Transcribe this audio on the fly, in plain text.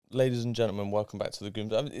ladies and gentlemen, welcome back to the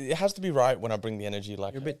Gooms. It has to be right when I bring the energy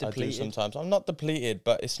like You're a bit I do depleted. sometimes. I'm not depleted,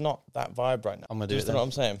 but it's not that vibe right now. I'm gonna do it You then. know what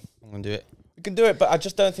I'm saying? I'm going to do it. We can do it, but I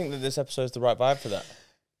just don't think that this episode is the right vibe for that.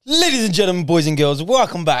 Ladies and gentlemen, boys and girls,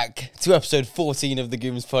 welcome back to episode 14 of the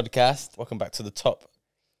Gooms podcast. Welcome back to the top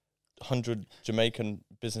 100 Jamaican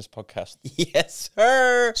business podcast. Yes,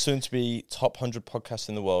 sir. Soon to be top 100 podcasts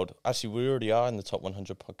in the world. Actually, we already are in the top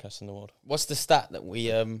 100 podcasts in the world. What's the stat that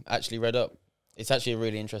we actually read up? It's actually a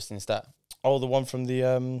really interesting stat. Oh, the one from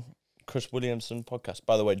the Chris Williamson podcast.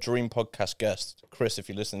 By the way, dream podcast guest. Chris, if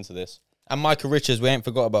you listen to this. And Michael Richards, we ain't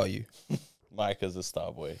forgot about you. Mike is a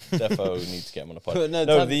star boy. Defo needs to get him on a podcast. But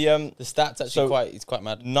no, the the stats actually it's quite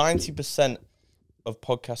mad. 90% of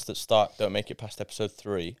podcasts that start don't make it past episode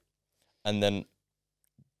 3, and then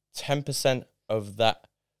 10% of that.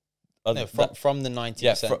 From the 90%,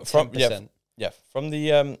 Yeah, 10%.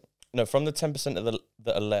 From the 10% of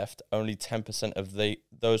that are left, only 10% of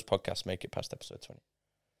those podcasts make it past episode 20.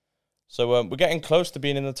 So we're getting close to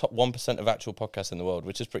being in the top 1% of actual podcasts in the world,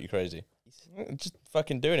 which is pretty crazy. Just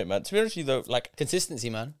fucking doing it, man. To be honest with you, though, like Consistency,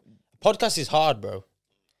 man. Podcast is hard, bro.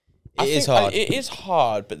 It is hard. It is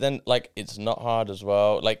hard, but then like it's not hard as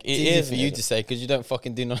well. Like It's easy for you to say because you don't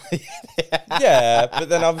fucking do nothing. Yeah, but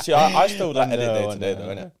then obviously I still like edit know, day I to day, know.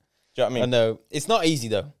 though, innit? Do you know what I mean? I know. It's not easy,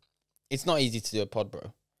 though. It's not easy to do a pod,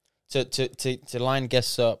 bro. To line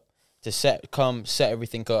guests up, to set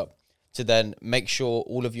everything up, to then make sure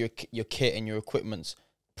all of your kit and your equipment's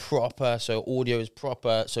proper, so audio is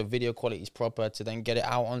proper, so video quality is proper, to then get it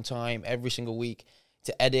out on time every single week,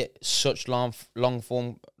 to edit such long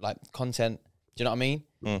form like content. Do you know what I mean?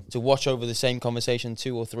 To watch over the same conversation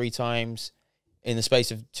 2 or 3 times in the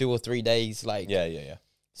space of 2 or 3 days, like Yeah.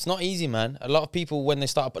 it's not easy, man. A lot of people when they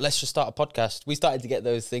start, but let's just start a podcast. We started to get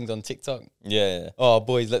those things on TikTok. Yeah. Oh,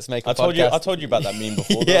 boys, let's make a podcast. I told you about that meme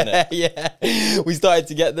before, didn't it? Yeah. We started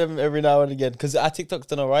to get them every now and again because our TikTok's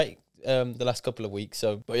done all right the last couple of weeks.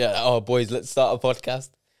 So, but yeah, oh, boys, let's start a podcast.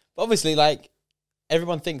 But obviously, like,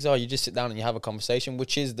 everyone thinks, oh, you just sit down and you have a conversation,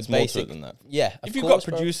 which is the It's more to basic. it than that. Yeah. If you've got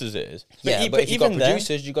producers, it is. Yeah, but if you've got even then-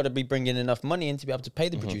 producers, you've got to be bringing enough money in to be able to pay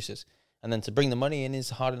the producers. And then to bring the money in is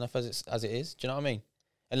hard enough as it is. Do you know what I mean?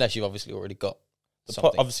 Unless you've obviously already got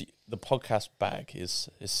something. obviously, the podcast bag is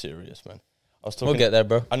serious, man. I was talking. We'll get there,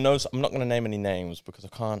 bro. I know I'm not going to name any names because I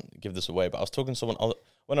can't give this away. But I was talking to someone. I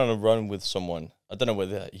went on a run with someone. I don't know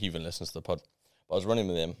whether he even listens to the pod. But I was running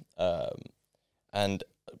with him, and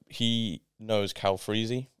he knows Cal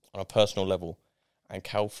Freezy on a personal level, and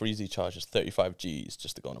Cal Freezy charges 35 G's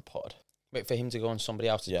just to go on a pod. Wait for him to go on somebody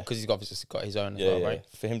else's, Yeah. because he's obviously got his own as Yeah, well, yeah. right?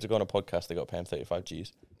 For him to go on a podcast, they got to pay him 35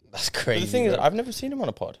 G's. That's But crazy. the thing is, I've never seen him on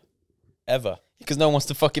a pod, ever. because no one wants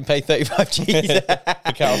to fucking pay 35 G's.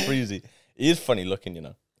 For Cal Freezy, he is funny looking, you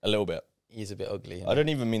know, a little bit. He's a bit ugly. I don't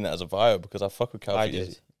even mean that as a bio because I fuck with Cal I Freezy.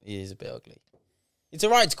 did. He is a bit ugly. It's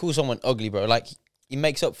alright to call someone ugly, bro. Like, he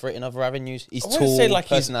makes up for it in other avenues. He's I wouldn't tall, say like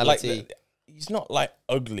personality. he's not like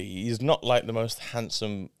ugly. He's not like the most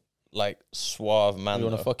handsome, like suave man. you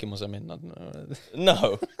want to though. fuck him or something? I don't know.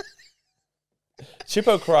 No.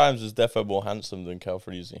 Chippo Crimes is definitely more handsome than Cal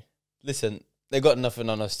Freezy. Listen, they got nothing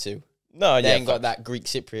on us too. No, They yeah, ain't got that Greek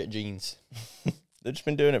Cypriot genes. They've just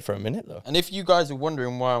been doing it for a minute though. And if you guys are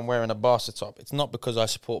wondering why I'm wearing a Barca top, it's not because I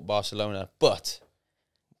support Barcelona, but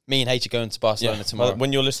me and H are going to Barcelona tomorrow. Well,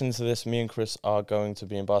 when you're listening to this, me and Chris are going to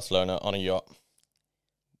be in Barcelona on a yacht.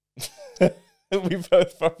 We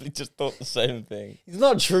both probably just thought the same thing. It's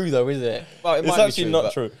not true though, is it? Well, it It's might be actually not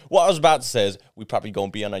but- true. What I was about to say is we probably gonna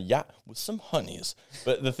be on a yacht with some honeys.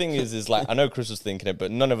 But the thing is like I know Chris was thinking it, but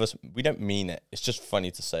none of us we don't mean it. It's just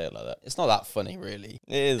funny to say it like that. It's not that funny, really.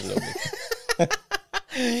 It is a little bit.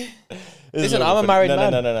 Listen, I'm a married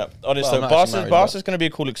man. No. Honestly, Well, I'm actually married, Barca's going to be a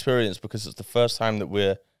cool experience because it's the first time that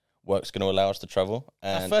work's going to allow us to travel,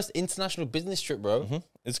 Our and first international business trip, bro.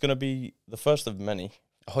 it's going to be the first of many.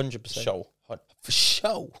 100%. Show. For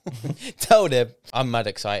show. Tell them. I'm mad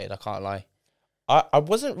excited, I can't lie. I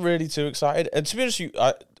wasn't really too excited, and to be honest, with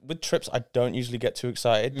you, with trips I don't usually get too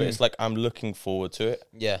excited, but it's like I'm looking forward to it.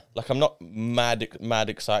 Yeah. Like I'm not mad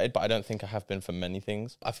excited, but I don't think I have been for many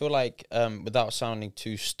things. I feel like, without sounding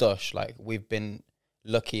too stush, like we've been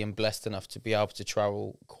lucky and blessed enough to be able to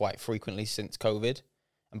travel quite frequently since COVID.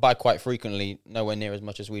 And by quite frequently, nowhere near as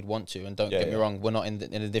much as we'd want to. And don't get me wrong, we're not in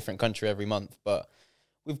a different country every month, but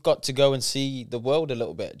we've got to go and see the world a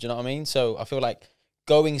little bit. Do you know what I mean? So I feel like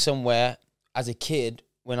going somewhere as a kid,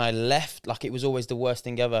 when I left, like it was always the worst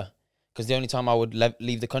thing ever. Because the only time I would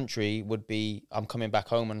leave the country would be I'm coming back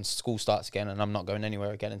home and school starts again and I'm not going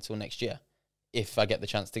anywhere again until next year, if I get the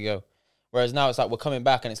chance to go. Whereas now it's like we're coming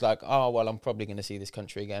back and it's like, oh, well, I'm probably going to see this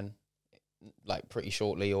country again like pretty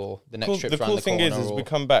shortly, or the next Cool, trip. the cool thing is we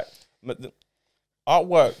come back. But our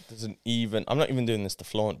work doesn't even. I'm not even doing this to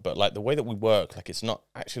flaunt, but like the way that we work, like it's not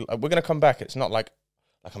actually. Like, we're gonna come back. It's not like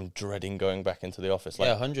I'm dreading going back into the office. Like,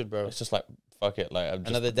 100, bro. It's just like fuck it. Like I'm just,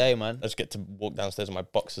 Another day, man. I just get to walk downstairs in my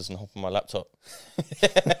boxers and hop on my laptop.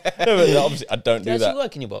 No, but obviously I don't Do do you that. actually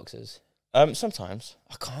work in your boxes? Sometimes.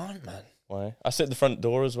 I can't, man. Why? I sit at the front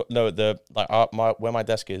door as well. No, where my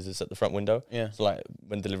desk is at the front window. Yeah. So like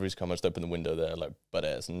when deliveries come, I just open the window there, like butt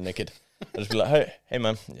ass and naked. I just be like, hey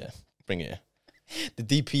man, yeah, bring it here. The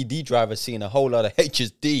DPD driver's seeing a whole lot of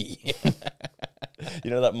HSD.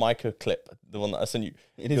 You know that Micah clip, the one that I sent you?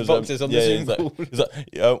 In his boxes on the Zoom he's call. he's like,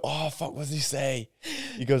 oh fuck, what does he say?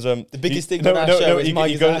 He goes, the biggest thing on our show is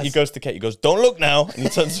Micah's ass. He goes to Kate, he goes, don't look now, and he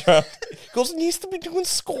turns around. He goes, he needs to be doing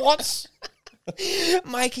squats.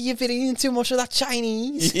 Micah, you've been eating too much of that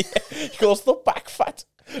Chinese. Yeah. He goes, the back fat.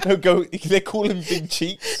 They call him big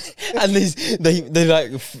cheeks. And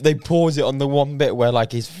they pause it on the one bit where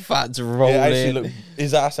like his fat's rolling.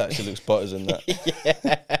 His ass actually looks butters in that.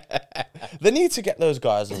 Yeah. They need to get those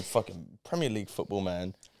guys in fucking Premier League football,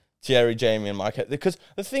 man. Thierry, Jamie, and Mike. Because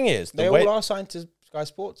the thing is, They all are signed to Sky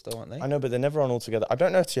Sports, though, aren't they? I know, but they're never on all together. I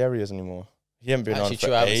don't know if Thierry is anymore. He hasn't been Actually, on for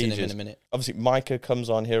true, I haven't ages. seen him in a minute. Obviously, Micah comes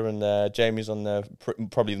on here and there. Jamie's on there,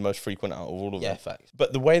 probably the most frequent out of all of them. Yeah, facts.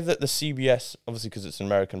 But the way that the CBS, obviously because it's an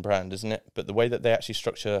American brand, isn't it? But the way that they actually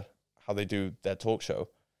structure how they do their talk show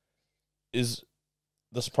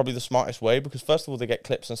that's probably the smartest way, because first of all, they get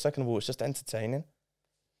clips, and second of all, it's just entertaining.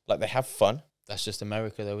 Like, they have fun. That's just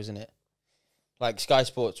America, though, isn't it? Like, Sky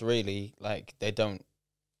Sports, really, like, they don't...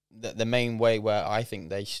 The main way where I think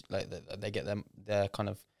they get their kind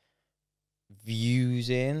of views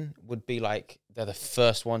in would be, like, they're the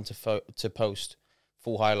first one to post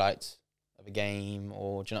full highlights of a game,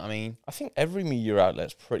 or do you know what I mean? I think every media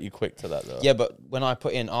outlet's pretty quick to that, though. Yeah, but when I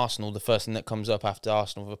put in Arsenal, the first thing that comes up after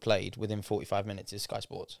Arsenal have played within 45 minutes is Sky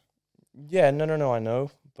Sports. Yeah, no, I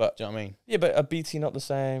know. But Do you know what I mean? yeah, but are BT not the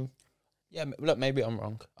same? Yeah, look, maybe I'm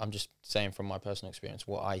wrong. I'm just saying from my personal experience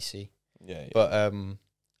what I see. Yeah. But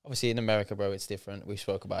obviously in America, bro, it's different. We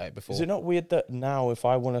spoke about it before. Is it not weird that now if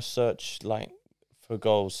I want to search, like, for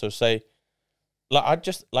goals, so say, like, I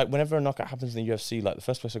just, like, whenever a knockout happens in the UFC, like, the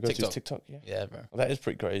first place I go to is TikTok. Yeah. Yeah, bro. Well, that is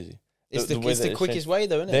pretty crazy. It's the way that it's quickest changed. way,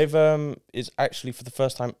 though, isn't it? They've, it's actually for the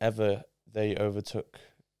first time ever, they overtook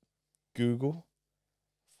Google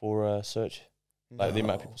for search. Like, the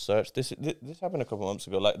amount of people search. This happened a couple of months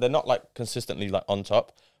ago. Like, they're not, like, consistently, like, on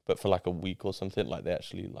top, but for, like, a week or something, like, they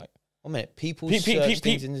actually, like... 1 minute. People search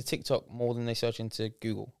things into TikTok more than they search into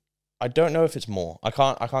Google. I don't know if it's more. I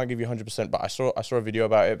can't give you 100%, but I saw a video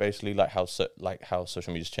about it, basically, like how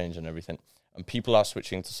social media's changed and everything. And people are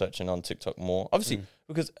switching to searching on TikTok more. Obviously,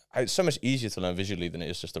 because it's so much easier to learn visually than it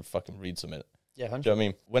is just to fucking read something. Yeah, 100%. Do you know what I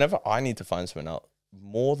mean? Whenever I need to find something out,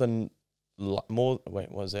 more than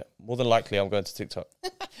likely I'm going to TikTok.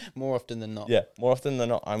 More often than not. Yeah, more often than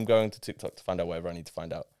not, I'm going to TikTok to find out whatever I need to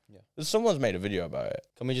find out. Yeah. Someone's made a video about it.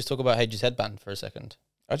 Can we just talk about Hedges headband for a second?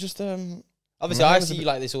 I just Obviously, I see you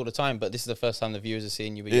like this all the time, but this is the first time the viewers are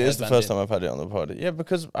seeing you with your It is the headband first time I've had it on the pod. Yeah,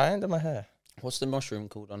 because I ended my hair. What's the mushroom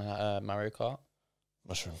called on Mario Kart?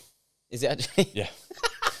 Mushroom. Is it actually? Yeah.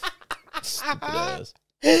 Stupid ass.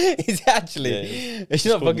 Is it actually? Yeah, it's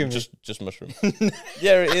not fucking just mushroom.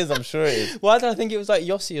 Yeah, it is. I'm sure it is. Why did I think it was like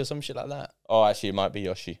Yoshi or some shit like that? Oh, actually, it might be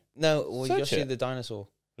Yoshi. No, or Search Yoshi it. the dinosaur.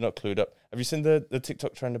 We're not clued up. Have you seen the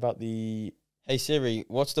TikTok trend about the Hey Siri,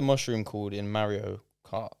 what's the mushroom called in Mario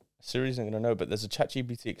Kart? Siri? Isn't gonna know, but there's a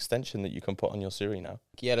ChatGPT extension that you can put on your Siri now.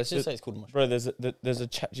 Yeah, let's just say it's called a mushroom. Bro, there's a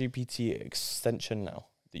ChatGPT extension now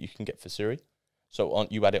that you can get for Siri. So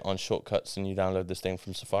you add it on shortcuts and you download this thing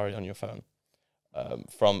from Safari on your phone,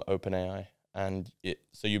 from OpenAI, and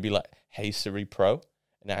so you'll be like, "Hey Siri Pro,"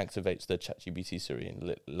 and it activates the ChatGPT Siri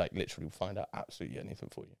and literally will find out absolutely anything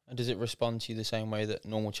for you. And does it respond to you the same way that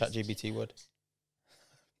normal ChatGPT would?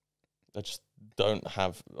 I just don't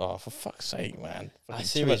have. Oh, for fuck's sake, man!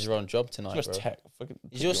 Siri's on job tonight, Too much bro. tech.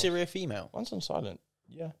 Is your Siri a female? One's on silent.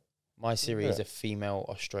 Yeah. My Siri is a female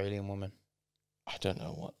Australian woman. I don't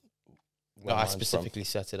know what. No, I specifically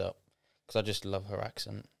set it up because I just love her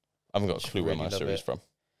accent. I haven't got a clue where really my love Siri's it. from.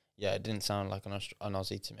 Yeah, it didn't sound like an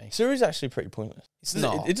Aussie to me. Siri's actually pretty pointless. It's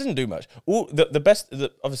not. It doesn't do much. All the best.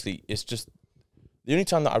 Obviously, it's just the only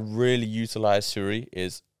time that I really utilize Siri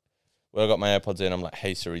is when I got my AirPods in. I'm like,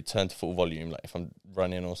 "Hey Siri, turn to full volume." Like if I'm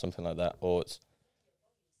running or something like that, or it's.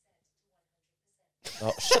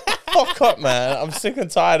 Oh, shut the fuck up, man! I'm sick and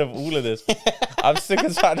tired of all of this. I'm sick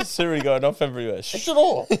and tired of Siri going off everywhere. Shut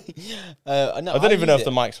up! No, I don't even know if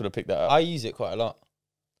the mics would have picked that up. I use it quite a lot.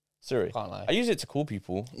 Siri. Can't lie. I use it to call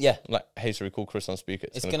people. Yeah. Like, hey Siri, call Chris on speaker.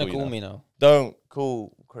 It's gonna call you now. me now. Don't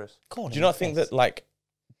call Chris. Call Do you not think that like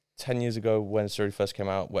 10 years ago when Siri first came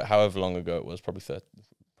out, however long ago it was, probably 12,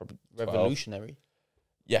 revolutionary?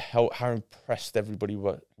 Yeah, how impressed everybody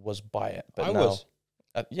was by it. But I now, was.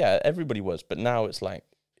 Yeah, everybody was. But now it's like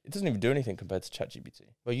it doesn't even do anything compared to ChatGPT.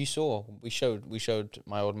 Well, you saw we showed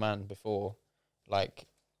my old man before, like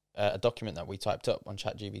a document that we typed up on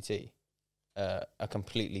ChatGPT, a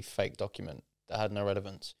completely fake document that had no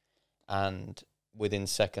relevance, and within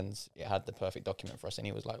seconds it had the perfect document for us, and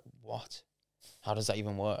he was like, "What? How does that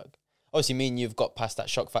even work?" Obviously, me and you've got past that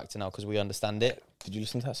shock factor now because we understand it. Did you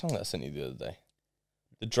listen to that song that I sent you the other day?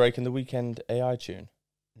 The Drake and the Weeknd AI tune.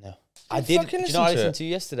 No, I did. Do you know I listened to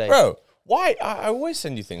yesterday, bro? Why? I always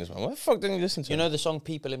send you things, man. Why the fuck didn't you listen to it? You know the song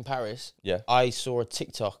 "People in Paris"? Yeah. I saw a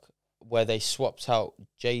TikTok where they swapped out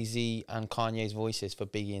Jay-Z and Kanye's voices for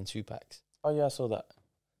Biggie and Tupac's. Oh yeah, I saw that.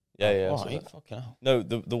 Yeah, I saw that. Fucking hell. No,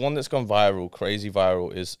 the one that's gone viral, crazy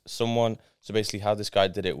viral, is someone. So basically, how this guy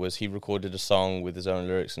did it was he recorded a song with his own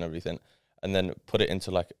lyrics and everything, and then put it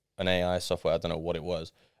into like an AI software. I don't know what it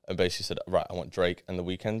was, and basically said, "Right, I want Drake and The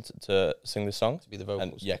Weeknd to sing this song." To be the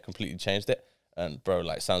vocals. And yeah, completely changed it. And bro,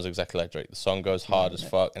 like, sounds exactly like Drake. The song goes hard as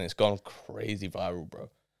fuck, and it's gone crazy viral, bro.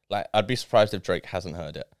 Like, I'd be surprised if Drake hasn't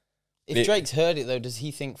heard it. If Drake's heard it though, does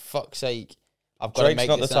he think, "Fuck's sake, I've got to make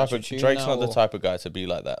this Drake's not the type of guy to be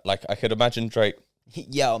like that. Like, I could imagine Drake.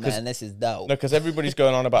 Yo, man, this is dope. No, because everybody's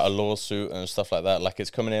going on about a lawsuit and stuff like that. Like, it's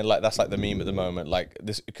coming in, like, that's like the meme at the moment. Like,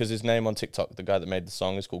 this, because his name on TikTok, the guy that made the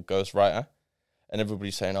song, is called Ghostwriter. And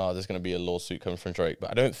everybody's saying, oh, there's going to be a lawsuit coming from Drake.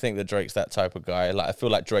 But I don't think that Drake's that type of guy. Like, I feel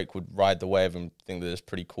like Drake would ride the wave and think that it's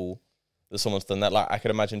pretty cool that someone's done that. Like, I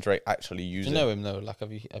could imagine Drake actually using. Do you know him though? Like,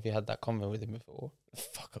 have you had that convo with him before?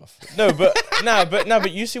 Fuck off. No,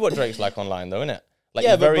 but you see what Drake's like online, though, innit? Like,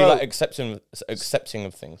 yeah, he's very bro, like accepting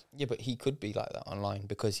of things. Yeah, but he could be like that online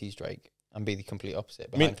because he's Drake and be the complete opposite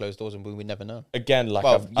behind closed doors, and we would never know. Again, like,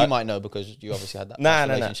 well, you might know because you obviously had that. No.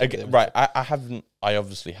 Relationship with him. Right, I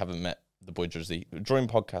obviously haven't met the boy Drizzy. During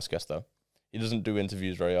podcast guest though, he doesn't do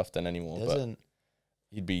interviews very often anymore. But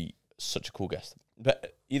he'd be such a cool guest.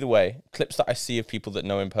 But either way, clips that I see of people that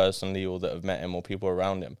know him personally or that have met him or people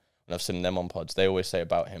around him, and I've seen them on pods, they always say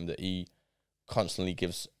about him that he constantly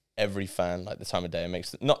gives every fan like the time of day and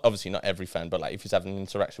makes not every fan, but like if he's having an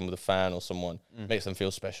interaction with a fan or someone, makes them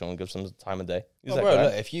feel special and gives them the time of day. He's that guy.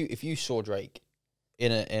 Look, if you saw Drake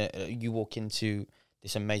you walk into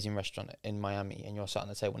this amazing restaurant in Miami and you're sat on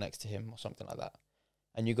the table next to him or something like that,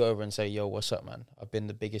 and you go over and say, "Yo, what's up, man? I've been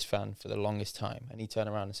the biggest fan for the longest time," and he turned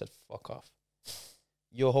around and said, "Fuck off,"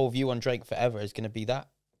 your whole view on Drake forever is going to be that.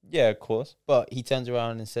 Yeah, of course. But he turns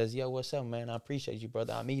around and says, "Yo, what's up, man? I appreciate you,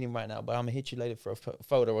 brother. I'm eating right now, but I'm gonna hit you later for a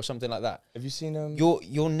photo or something like that." Have you seen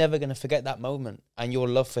You're never gonna forget that moment, and your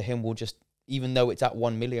love for him will just, even though it's at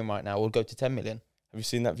 1 million right now, will go to 10 million. Have you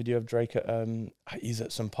seen that video of Drake at he's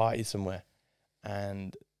at some party somewhere,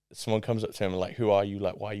 and someone comes up to him and like, "Who are you?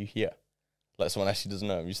 Like, why are you here?" Like, someone actually doesn't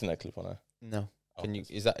know. Have you seen that clip on her? No. Can you?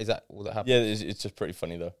 Is that all that happened? Yeah, it's just pretty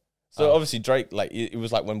funny though. So obviously Drake, like, it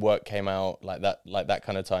was like when Work came out, like that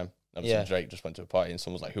kind of time. Obviously Drake just went to a party and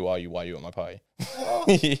someone was like, "Who are you? Why are you at my party?"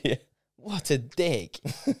 Yeah. What a dick!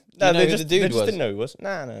 No, they just didn't know who he was.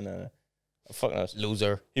 No. Oh, fuck knows.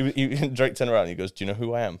 Loser. He Drake turned around and he goes, "Do you know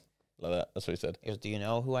who I am?" Like that. That's what he said. He goes, "Do you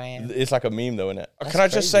know who I am?" It's like a meme though, isn't it? That's Can I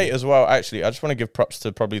just crazy. say as well, actually, I just want to give props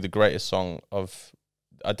to probably the greatest song of,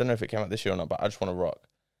 I don't know if it came out this year or not, but I Just Want to Rock.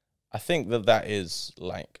 I think that is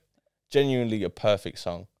like genuinely a perfect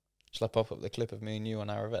song. Shall I pop up the clip of me and you on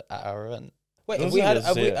at our event? Wait,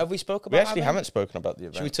 Doesn't have we spoke about We actually haven't spoken about the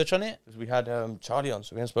event. Should we touch on it? Because we had Charlie on,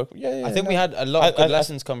 so we haven't spoken. Yeah. I think we had a lot of good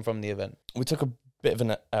lessons come from the event. We took a bit of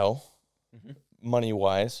an L, money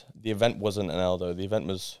wise. The event wasn't an L though. The event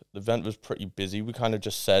was pretty busy. We kind of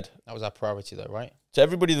just said That was our priority though, right? to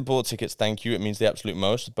everybody that bought tickets, thank you. It means the absolute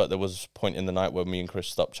most. But there was a point in the night where me and Chris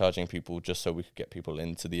stopped charging people just so we could get people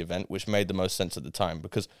into the event, which made the most sense at the time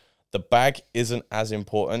because the bag isn't as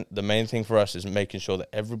important. The main thing for us is making sure that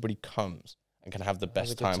everybody comes and can have the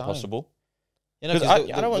best time possible. You know, Because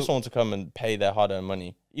I don't want someone to come and pay their hard-earned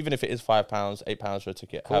money, even if it is £5, £8 for a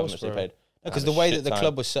ticket, however much they paid. Because the way that the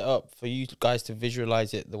club was set up, for you guys to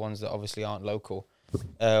visualize it, the ones that obviously aren't local,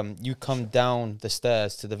 you come down the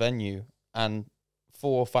stairs to the venue, and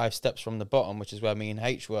 4 or 5 steps from the bottom, which is where me and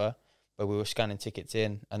H were, where we were scanning tickets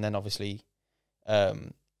in, and then obviously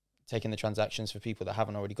taking the transactions for people that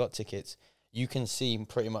haven't already got tickets, you can see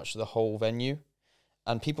pretty much the whole venue.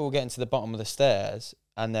 And people were getting to the bottom of the stairs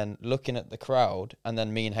and then looking at the crowd, and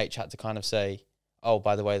then me and H had to kind of say, "Oh,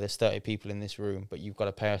 by the way, there's 30 people in this room, but you've got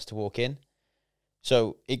to pay us to walk in."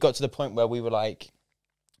 So it got to the point where we were like,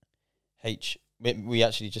 We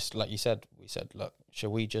actually just, like you said, we said, look,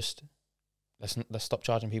 shall we just let's stop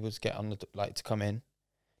charging people to get on to come in,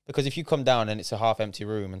 because if you come down and it's a half empty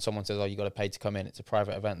room and someone says, oh, you got to pay to come in, it's a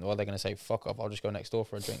private event, well, they're going to say, fuck off, I'll just go next door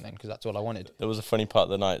for a drink then, because that's all I wanted. There was a funny part of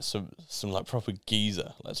the night. Some like proper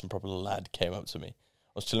geezer, like some proper lad came up to me.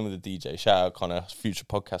 I was chilling with the DJ. Shout out Connor, future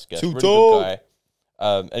podcast guest, really good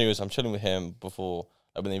guy. Anyways, I'm chilling with him before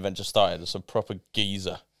when the event just started. And some proper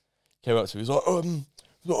geezer came up to me. He's like,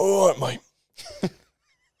 all right, mate. Do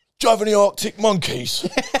you have any Arctic monkeys?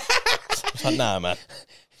 I was like, nah, man.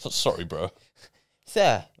 Sorry, bro.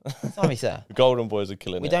 Sir, sorry, sir. The Golden Boys are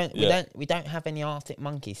killing We don't have any Arctic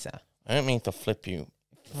monkeys, sir. I don't mean to flip you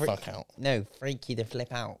fuck out. No, freak you to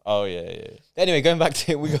flip out. Oh, yeah. Anyway, going back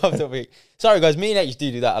to it, we got off topic. Sorry, guys, me and H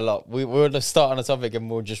do that a lot. We'll just start on a topic and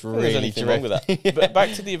we'll just really anything wrong with that. But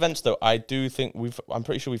back to the events, though, I do think I'm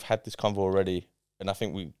pretty sure we've had this convo already, and I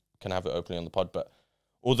think we can have it openly on the pod. But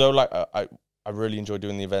although, like, I really enjoy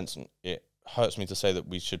doing the events, and it hurts me to say that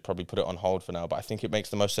we should probably put it on hold for now, but I think it makes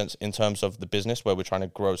the most sense in terms of the business where we're trying to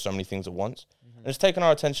grow so many things at once. And it's taken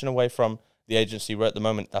our attention away from the agency where at the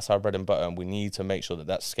moment that's our bread and butter, and we need to make sure that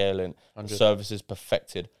that's scaling, services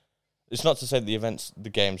perfected. It's not to say that the events, the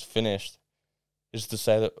game's finished. It's to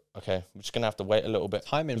say that, okay, we're just going to have to wait a little bit.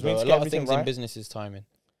 Timing, bro. A lot of things in business is timing.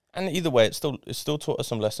 And either way, it's still taught us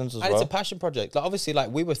some lessons as well. It's a passion project. Like, obviously, like,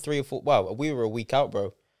 we were 3 or 4, well, we were a week out,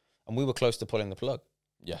 bro, and we were close to pulling the plug.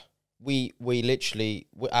 Yeah. We literally,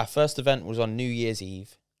 our first event was on New Year's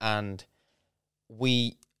Eve, and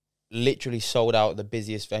we literally sold out the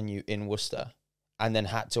busiest venue in Worcester, and then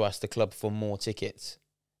had to ask the club for more tickets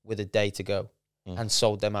with a day to go, and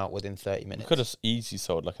sold them out within 30 minutes. We could have easily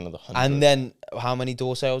sold like another 100. And then how many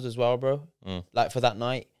door sales as well, bro? Like, for that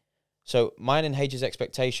night. So mine and H's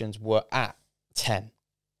expectations were at 10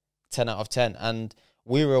 out of 10. And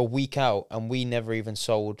we were a week out, and we never even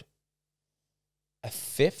sold a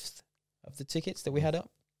fifth of the tickets that we had up.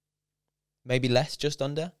 Maybe less, just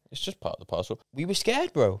under. It's just part of the parcel. We were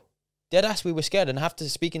scared, bro. Dead ass, we were scared. And after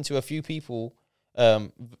speaking to a few people,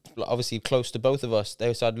 obviously close to both of us,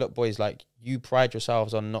 they said, look, boys, like, you pride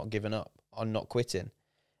yourselves on not giving up, on not quitting.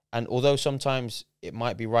 And although sometimes it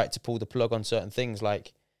might be right to pull the plug on certain things,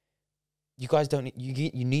 like, you guys don't,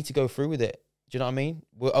 you need to go through with it. Do you know what I mean?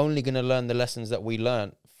 We're only going to learn the lessons that we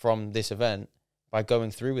learned from this event by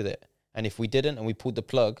going through with it. And if we didn't, and we pulled the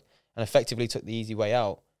plug and effectively took the easy way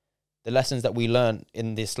out, the lessons that we learned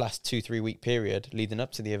in this last 2-3 week period leading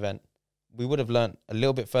up to the event, we would have learned a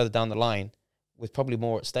little bit further down the line with probably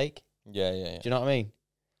more at stake. Yeah. Do you know what I mean?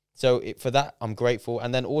 So for that, I'm grateful.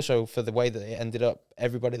 And then also for the way that it ended up,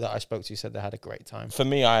 everybody that I spoke to said they had a great time. For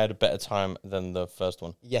me, I had a better time than the first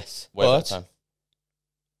one. Yes. Way better time.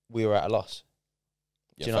 We were at a loss.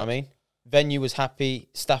 Yeah, do you know what I mean? Venue was happy,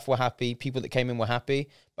 staff were happy, people that came in were happy,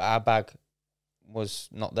 but our bag was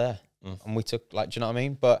not there. And we took, like, do you know what I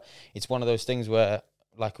mean? But it's one of those things where,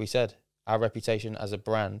 like we said, our reputation as a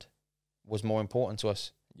brand was more important to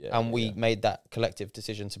us. Yeah, and we made that collective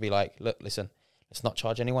decision to be like, look, listen, let's not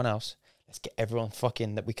charge anyone else. Let's get everyone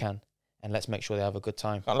fucking that we can, and let's make sure they have a good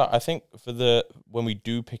time. I think when we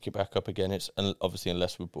do pick it back up again, it's obviously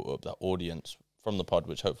unless we brought up that audience from the pod,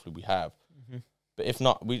 which hopefully we have. But if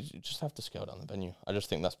not, we just have to scale down the venue. I just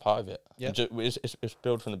think that's part of it. Yeah, it's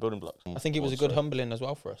built from the building blocks. I think it was a good humbling as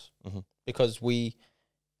well for us, because we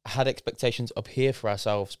had expectations up here for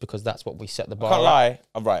ourselves, because that's what we set the bar. I can't lie.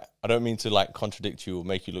 I'm right. I don't mean to like contradict you or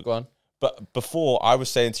make you look. Go on. But before, I was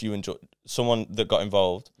saying to you, someone that got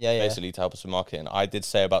involved, basically to help us with marketing, I did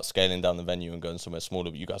say about scaling down the venue and going somewhere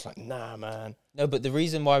smaller, but you guys were like, nah, man. No, but the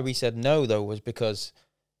reason why we said no, though, was because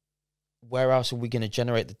where else are we going to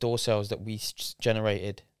generate the door sales that we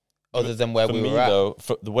generated other than where we were at? Though,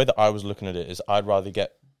 for the way that I was looking at it is I'd rather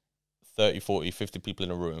get 30, 40, 50 people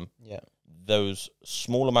in a room. Yeah. Those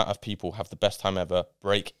small amount of people have the best time ever,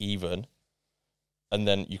 break even, and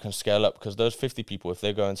then you can scale up, because those 50 people, if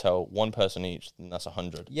they go and tell one person each, then that's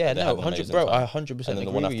 100. Yeah, no, 100, bro, I 100% agree with you. And then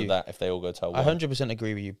the one after that, if they all go tell one. I 100%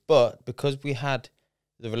 agree with you. But because we had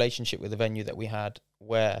the relationship with the venue that we had,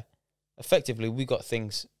 where effectively we got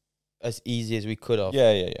things as easy as we could have.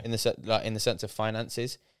 Yeah. In the sense of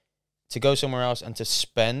finances, to go somewhere else and to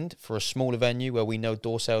spend for a smaller venue where we know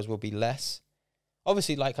door sales will be less.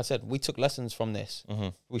 Obviously, like I said, we took lessons from this.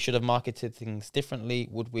 We should have marketed things differently.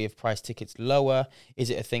 Would we have priced tickets lower? Is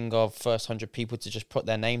it a thing of first 100 people to just put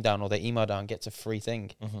their name down or their email down, gets a free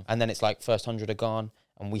thing? And then it's like first 100 are gone,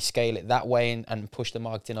 and we scale it that way and push the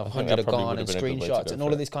marketing of 100 are gone and screenshots and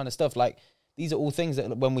all of this kind of stuff. Like, these are all things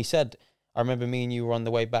that when we said, I remember me and you were on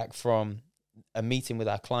the way back from a meeting with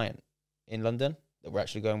our client in London that we're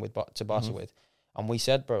actually going to Barca with. And we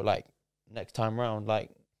said, bro, like, next time round,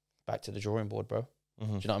 like, back to the drawing board, bro. Mhm.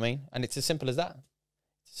 Do you know what I mean? And it's as simple as that.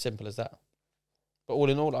 It's as simple as that. But all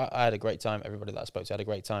in all, I had a great time. Everybody that I spoke to had a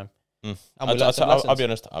great time. Mm. And we learned some I'll lessons. be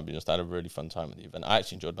honest. I had a really fun time at the event. I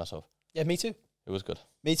actually enjoyed myself. Yeah, me too. It was good.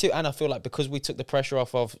 Me too. And I feel like because we took the pressure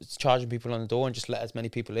off of charging people on the door and just let as many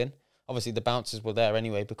people in, obviously the bouncers were there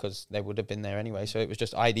anyway because they would have been there anyway. So it was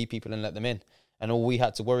just ID people and let them in. And all we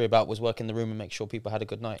had to worry about was work in the room and make sure people had a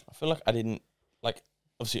good night. I feel like I didn't like.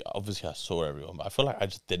 Obviously, I saw everyone, but I feel like I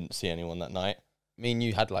just didn't see anyone that night. Me and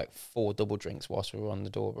you had like 4 double drinks whilst we were on the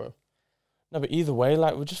door, bro. No, but either way,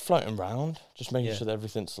 like we're just floating around, just making Yeah. sure that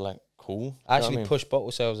everything's like cool. I actually pushed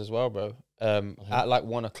bottle sales as well, bro. At like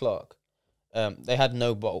 1 o'clock, they had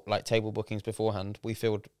no table bookings beforehand. We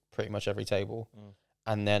filled pretty much every table,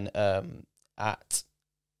 and then at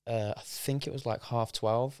I think it was like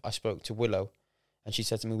 12:30, I spoke to Willow, and she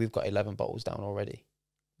said to me, "We've got 11 bottles down already,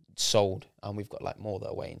 sold, and we've got like more that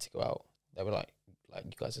are waiting to go out." They were like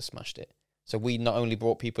you guys have smashed it. So we not only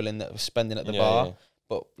brought people in that were spending at the bar,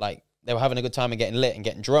 but like they were having a good time and getting lit and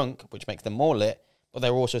getting drunk, which makes them more lit. But they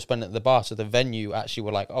were also spending at the bar, so the venue actually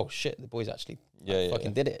were like, "Oh shit, the boys actually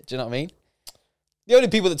fucking did it." Do you know what I mean? The only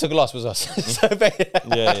people that took a loss was us. So,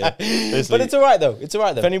 yeah. But it's all right though. It's all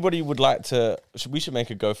right though. If anybody would like to, we should make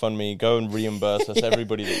a GoFundMe. Go and reimburse us,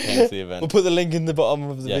 everybody that came to the event. We'll put the link in the bottom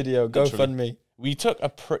of the video. literally. GoFundMe. We took a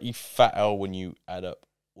pretty fat L when you add up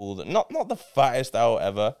all the not the fattest L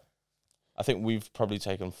ever. I think we've probably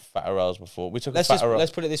taken fatter L's before. We took Let's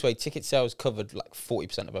put it this way: ticket sales covered like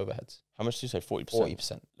 40% of overheads. How much do you say? 40%.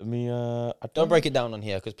 40%. Let me. Don't break it down on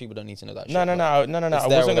here because people don't need to know that. No. I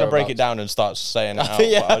wasn't going to break it down and start saying it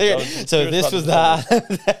out. So this was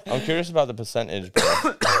that. I'm curious about the percentage.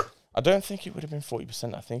 But I don't think it would have been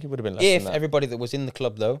 40%. I think it would have been less If than that. everybody that was in the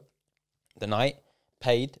club though, the night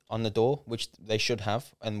paid on the door, which they should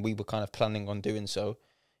have, and we were kind of planning on doing so,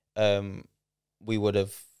 we would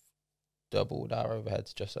have doubled our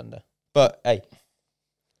overheads just under. But hey,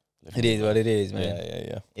 it is what it is, man.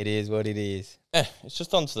 Yeah. It is what it is. It's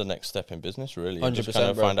just on to the next step in business, really. 100%, Just kind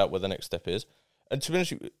of bro. find out where the next step is. And to be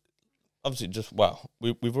honest, obviously,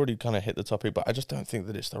 we've already kind of hit the topic, but I just don't think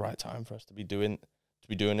that it's the right time for us to be doing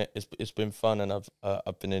it. It's been fun, and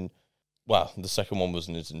I've been in. Well, the second one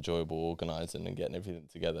wasn't as enjoyable organising and getting everything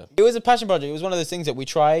together. It was a passion project. It was one of those things that we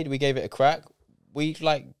tried. We gave it a crack.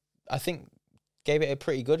 I think, gave it a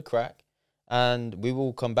pretty good crack. And we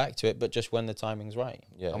will come back to it, but just when the timing's right.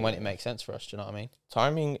 Yeah, and when it makes sense for us. Do you know what I mean?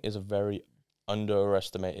 Timing is a very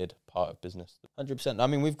underestimated part of business. 100%. I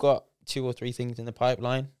mean, we've got 2 or 3 things in the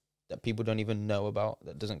pipeline that people don't even know about,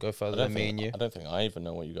 that doesn't go further than me and you. I don't think I even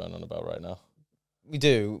know what you're going on about right now. We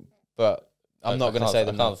do, but I'm not going to say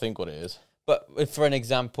them I now. can't think what it is. But for an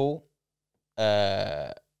example,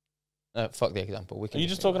 fuck the example. Are you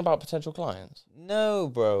just talking about potential clients? No,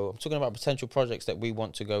 bro. I'm talking about potential projects that we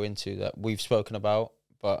want to go into that we've spoken about,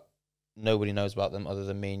 but nobody knows about them other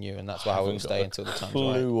than me and you, and that's why I will stay until the time's right.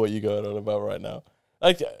 Clue what you're going on about right now?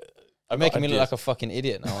 Like, You're making me look like a fucking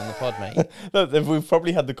idiot now on the pod, mate. No, we've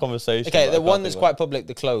probably had the conversation. Okay, but the I one can't that's think quite public,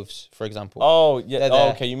 the clothes, for example. Oh, yeah. They're Oh,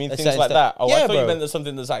 there. okay. You mean They're things setting like stuff- that? Oh, Yeah, I thought bro. you meant there's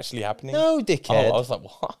something that's actually happening. No, dickhead. Oh, I was like,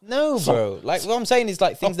 what? No, bro. Like, what I'm saying is,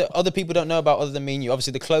 like, things that other people don't know about other than me and you.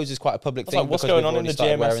 Obviously, the clothes is quite a public I was thing. like, what's because going on in we've the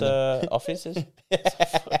already started wearing GMS offices?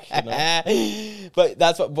 But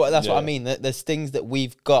that's what I Yeah. mean. There's things that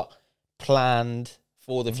we've got planned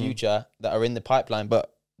for the future that are in the pipeline,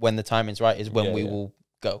 but when the timing's right is when we will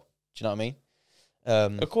go. Do you know what I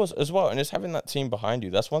mean? Of course, as well, and it's having that team behind you.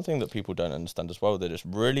 That's one thing that people don't understand as well. That it's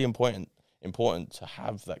really important to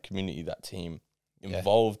have that community, that team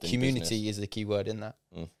involved. In Community business. is the key word in that.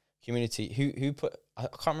 Community. Who put? I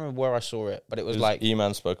can't remember where I saw it, but it was like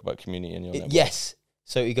E-Man spoke about community in your network. yes.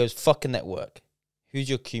 So he goes, "Fuck a network. Who's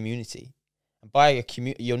your community?" And by a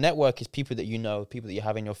your network is people that you know, people that you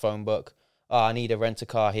have in your phone book. Oh, I need a rent a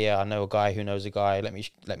car here. I know a guy who knows a guy. Let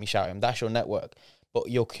me shout him. That's your network. But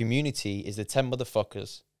your community is the 10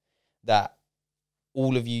 motherfuckers that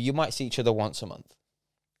all of you might see each other once a month,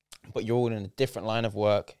 but you're all in a different line of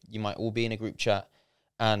work. You might all be in a group chat.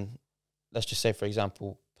 And let's just say, for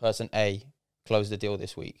example, person A closed the deal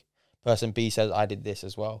this week. Person B says, I did this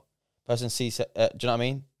as well. Person C said, do you know what I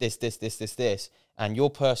mean? This. And your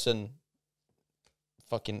person,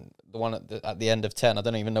 fucking the one at the end of 10, I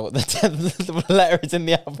don't even know what the 10th letter is in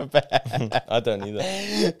the alphabet. I don't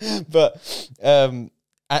either. But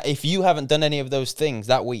if you haven't done any of those things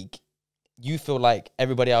that week, you feel like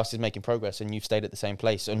everybody else is making progress and you've stayed at the same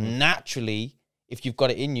place. So naturally, if you've got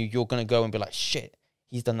it in you, you're going to go and be like, shit,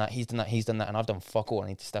 he's done that, and I've done fuck all. I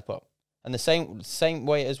need to step up. And the same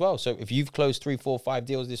way as well. So if you've closed 3, 4, 5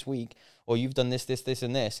 deals this week, or you've done this,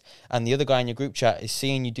 and this, and the other guy in your group chat is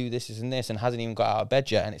seeing you do this and this and hasn't even got out of bed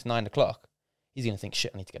yet, and it's 9 o'clock, he's going to think,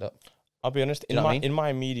 shit, I need to get up. I'll be honest, You know what I mean? in my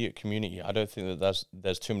immediate community, I don't think that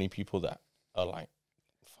there's too many people that are like,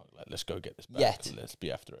 fuck, like, let's go get this back. Yet. Let's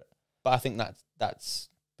be after it. But I think that's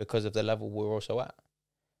because of the level we're also at.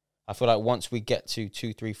 I feel like once we get to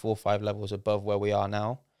 2, 3, 4, 5 levels above where we are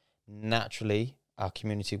now, naturally our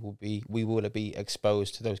community we will be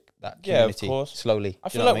exposed to that community, of course, slowly. I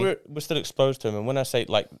feel like we're still exposed to them, and when I say,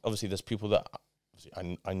 like, obviously there's people that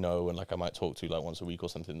I know and like I might talk to like once a week or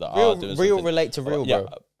something that are doing real something. relate to real, bro.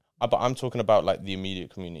 But I'm talking about like the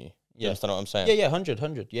immediate community. You understand what I'm saying? Yeah,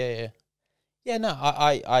 100. Yeah. No,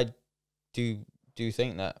 I do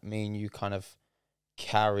think that me and you kind of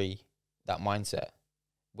carry that mindset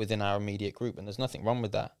within our immediate group, and there's nothing wrong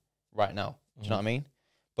with that right now. Do you know what I mean?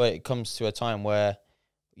 But it comes to a time where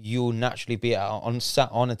you'll naturally be sat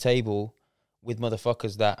on a table with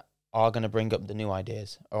motherfuckers that are going to bring up the new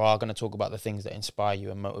ideas or are going to talk about the things that inspire you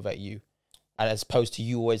and motivate you, as opposed to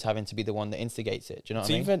you always having to be the one that instigates it. Do you know what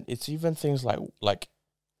I mean? It's even things like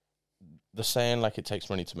the saying, like, it takes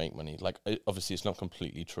money to make money. Like, obviously it's not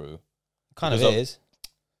completely true. Kind of is.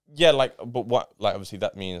 Yeah, like, but what, like, obviously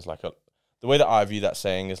that means like the way that I view that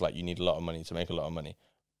saying is like you need a lot of money to make a lot of money.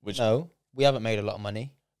 Which no, we haven't made a lot of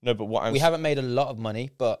money. No, but what we haven't made a lot of money,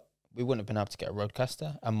 but we wouldn't have been able to get a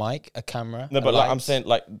roadcaster, a mic, a camera. No, but like I'm saying,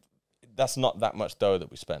 like, that's not that much dough that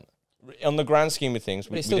we spent. On the grand scheme of things,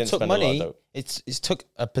 we didn't spend money. A lot of dough. It's took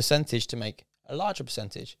a percentage to make a larger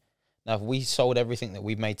percentage. Now, if we sold everything that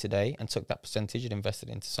we've made today and took that percentage and invested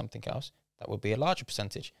into something else, that would be a larger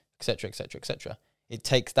percentage, etc., etc., etc. It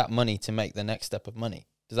takes that money to make the next step of money.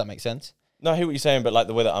 Does that make sense? No, I hear what you're saying, but like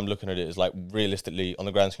the way that I'm looking at it is like realistically, on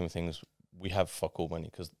the grand scheme of things, we have fuck all money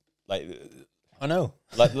because, like, I know,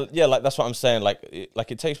 like, yeah, like that's what I'm saying. Like,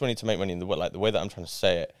 it takes money to make money. And the way that I'm trying to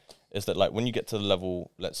say it is that, like, when you get to the level,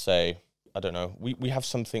 let's say, I don't know, we have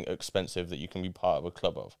something expensive that you can be part of a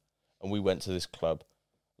club of, and we went to this club,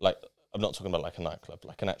 like, I'm not talking about like a nightclub,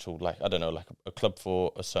 like an actual, like, I don't know, like a club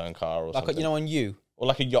for a certain car or like something. You know, on you, or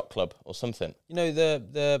like a yacht club or something. You know,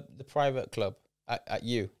 the private club at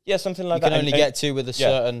you. Yeah, something like that. You can only get to with a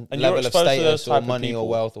certain level of status or money or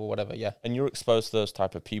wealth or whatever, yeah. And you're exposed to those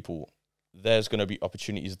type of people. There's going to be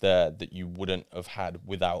opportunities there that you wouldn't have had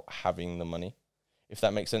without having the money, if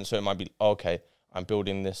that makes sense. So it might be, okay, I'm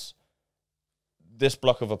building this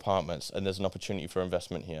block of apartments and there's an opportunity for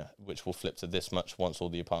investment here, which will flip to this much once all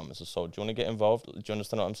the apartments are sold. Do you want to get involved? Do you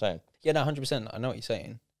understand what I'm saying? Yeah, no, 100%. I know what you're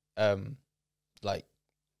saying. Like,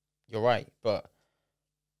 you're right, but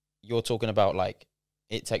you're talking about, like,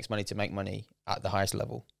 it takes money to make money at the highest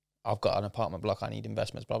level. I've got an apartment block, I need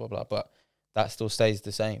investments, blah, blah, blah, but that still stays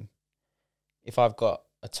the same. If I've got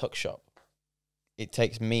a tuck shop, it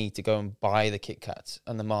takes me to go and buy the Kit Kats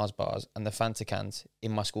and the Mars bars and the Fanta cans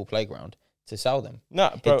in my school playground to sell them.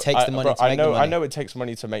 No, bro, it takes the money to make the money. I know it takes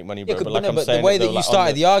money to make money, bro, yeah, but like I'm but saying, the way that you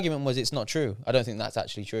started the argument was it's not true. I don't think that's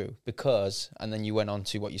actually true because, and then you went on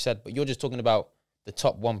to what you said, but you're just talking about the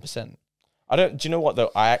top 1%. Do you know what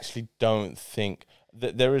though? I actually don't think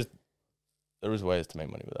that there is ways to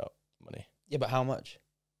make money without money. Yeah, but how much?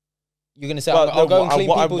 You're going to say, I'll go and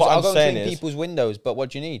clean people's windows, but what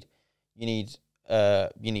do you need? You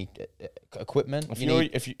need equipment.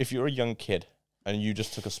 If you're a young kid and you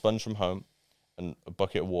just took a sponge from home and a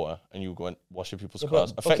bucket of water and you go and wash people's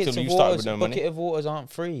cars, effectively you started with no money. Bucket of waters aren't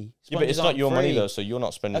free. Yeah, but it's not your money though, so you're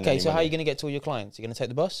not spending. Okay, any so money. how are you going to get to all your clients? You're going to take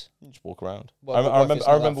the bus? You just walk around. I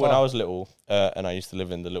remember when I was little and I used to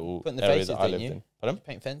live in the little area that I lived in. Pardon?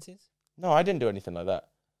 Paint fences? No, I didn't do anything like that.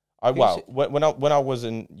 When I was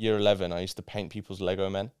in year 11, I used to paint people's Lego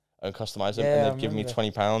men and customize them, and they'd give me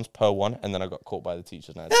 £20 per one, and then I got caught by the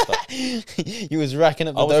teachers. And I had to stop. You was racking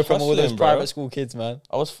up the dough from all those private school kids, man.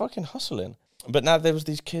 I was fucking hustling. But now there was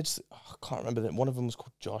these kids, I can't remember them. One of them was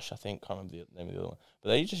called Josh, I think. Can't remember the name of the other one. But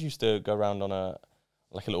they just used to go around on a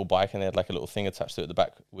little bike, and they had like a little thing attached to it at the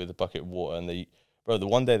back with a bucket of water. And the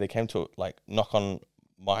one day they came to like knock on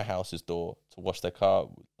my house's door to wash their car,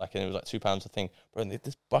 like, and it was like £2 a thing, bro. And they had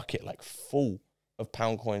this bucket like full of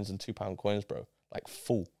pound coins and £2 coins, bro, like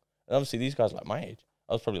full. And obviously these guys are like my age.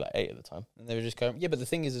 I was probably like 8 at the time. And they were just going, yeah. But the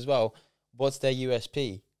thing is as well, what's their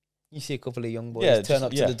USP? You see a couple of young boys turn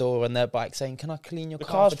up to the door on their bike saying, "Can I clean your car?"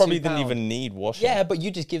 The cars probably didn't even need washing. Yeah, but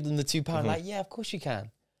you just give them the £2, like, yeah, of course you can.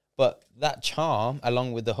 But that charm,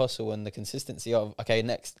 along with the hustle and the consistency of, okay,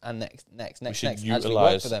 next, we should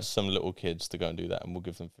utilize some little kids to go and do that, and we'll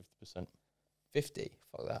give them 50%. 50?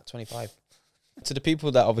 Fuck that, 25. To the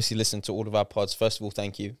people that obviously listen to all of our pods, first of all,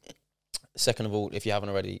 thank you. Second of all, if you haven't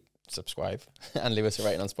already, subscribe and leave us a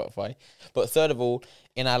rating on Spotify. But third of all,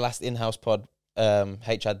 in our last in-house pod,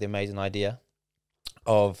 H had the amazing idea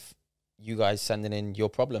of you guys sending in your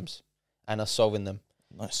problems and us solving them.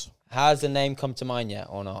 Nice. Has the name come to mind yet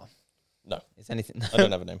or not? No. Is anything? I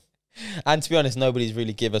don't have a name. And to be honest, nobody's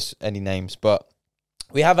really give us any names, but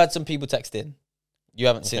we have had some people text in. You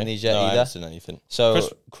haven't seen these yet No, I either. haven't seen anything. So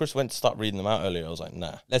Chris went to start reading them out earlier. I was like,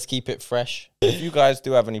 nah. let's keep it fresh. If you guys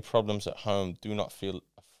do have any problems at home, do not feel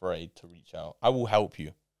afraid to reach out. I will help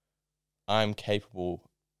you. I'm capable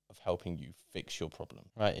of helping you fix your problem.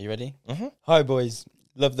 Right, you ready? Mm-hmm. Hi, boys.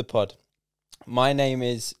 Love the pod. My name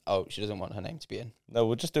is... Oh, she doesn't want her name to be in. No,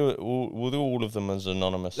 we'll just do it. We'll do all of them as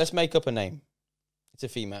anonymous. Let's make up a name. It's a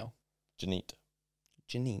female. Janeet.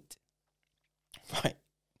 Janeet. Right.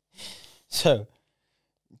 So,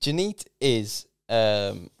 Janeet is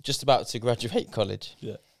just about to graduate college.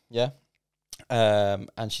 Yeah. Yeah?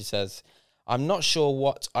 And she says, I'm not sure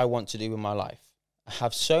what I want to do with my life. I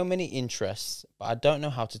have so many interests, but I don't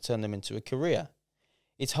know how to turn them into a career.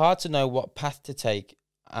 It's hard to know what path to take,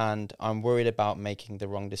 and I'm worried about making the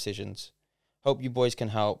wrong decisions. Hope you boys can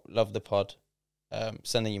help. Love the pod.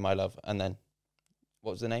 Sending you my love. And then,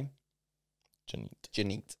 what was the name? Janeet.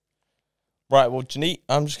 Janeet. Right, well, Janeet,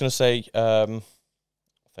 I'm just going to say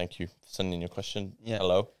thank you for sending in your question. Yeah.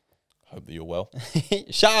 Hello. Hope that you're well.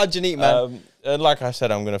 Shout out Janeet, man. And like I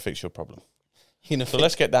said, I'm going to fix your problem. You know, So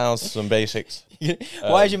let's get down to some basics.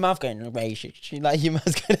 why is your mouth going racist? She like your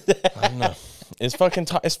mouth's going. I don't know. It's fucking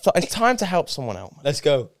it's time to help someone out, man. Let's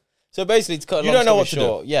go. So basically, to cut a You long don't know story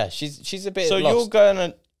what to short, yeah, she's a bit. So lost.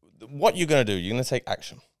 what you're going to do, you're going to take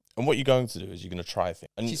action. And what you're going to do is you're going to try things.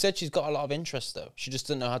 And She said she's got a lot of interests though. She just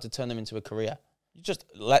doesn't know how to turn them into a career. you just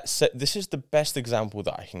let's say this is the best example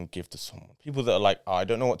that I can give to someone. People that are like, oh, I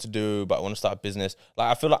don't know what to do, but I want to start a business.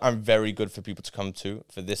 Like, I feel like I'm very good for people to come to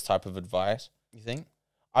for this type of advice. You think?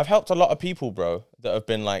 I've helped a lot of people, bro, that have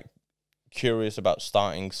been like curious about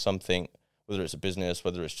starting something, whether it's a business,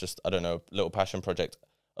 whether it's just, I don't know, a little passion project.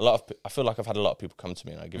 I feel like I've had a lot of people come to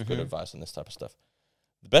me and I give good advice on this type of stuff.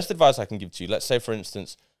 The best advice I can give to you, let's say, for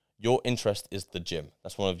instance, your interest is the gym.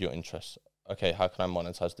 That's one of your interests. Okay, how can I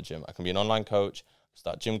monetize the gym? I can be an online coach,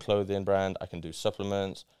 start gym clothing brand. I can do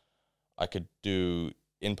supplements. I could do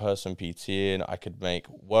in-person PTing. I could make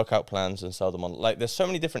workout plans and sell them on. Like, there's so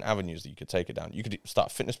many different avenues that you could take it down. You could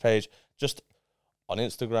start a fitness page just on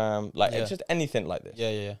Instagram. Like, it's just anything like this.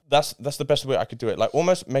 Yeah. That's the best way I could do it. Like,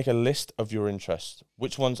 almost make a list of your interests,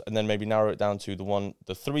 which ones, and then maybe narrow it down to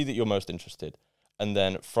the 3 that you're most interested. And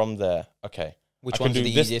then from there, okay. Which one's the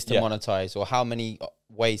easiest to monetize, or how many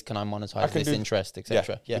ways can I monetize this interest,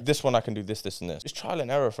 etc. Yeah. With this one, I can do this, and this. It's trial and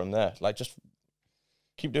error from there. Like, just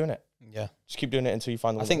keep doing it. Yeah. Just keep doing it until you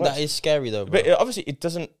find the one I think that works. that is scary though, bro. But obviously, it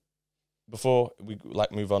doesn't. Before we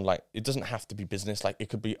like move on, like, it doesn't have to be business. Like, it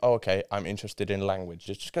could be, oh, okay, I'm interested in language.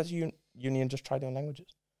 Just go to uni and just try doing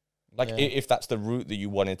languages. Like, if that's the route that you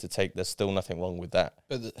wanted to take, there's still nothing wrong with that.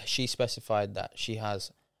 But she specified that she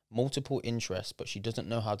has multiple interests, but she doesn't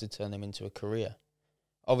know how to turn them into a career.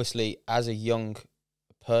 Obviously, as a young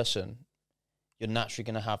person, you're naturally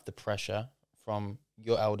going to have the pressure from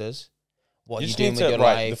your elders. What are you doing with your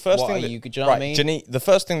life? The first what thing are that, you, do you know what I mean? Jenny, the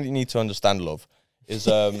first thing that you need to understand, love, is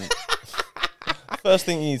first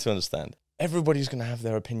thing you need to understand. Everybody's going to have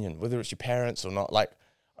their opinion, whether it's your parents or not. Like,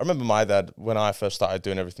 I remember my dad, when I first started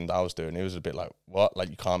doing everything that I was doing, he was a bit like, what? Like,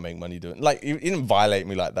 you can't make money doing... Like, he didn't violate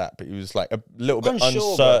me like that, but he was, like, a little bit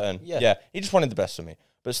uncertain. Yeah, he just wanted the best for me.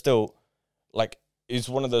 But still, like, it's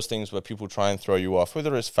one of those things where people try and throw you off,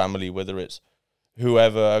 whether it's family, whether it's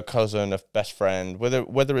whoever, a cousin, a best friend,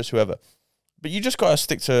 whether it's whoever. But you just got to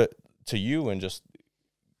stick to you and just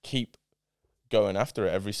keep going after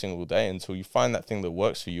it every single day until you find that thing that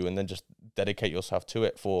works for you, and then just dedicate yourself to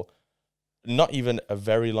it for not even a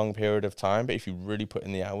very long period of time, but if you really put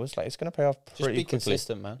in the hours, like, it's going to pay off pretty quickly. Just be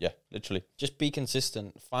consistent, man. Yeah, literally. Just be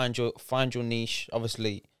consistent. Find your niche.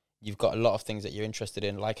 Obviously, you've got a lot of things that you're interested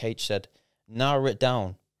in. Like H said, narrow it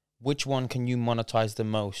down. Which one can you monetize the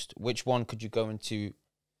most? Which one could you go into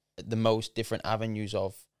the most different avenues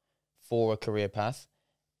of for a career path?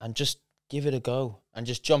 And just give it a go. And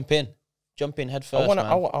just jump in. Jump in head first,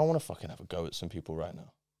 I want to fucking have a go at some people right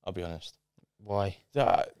now. I'll be honest. Why?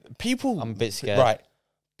 People... I'm a bit scared. Right.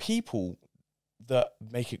 People that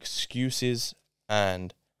make excuses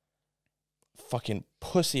and fucking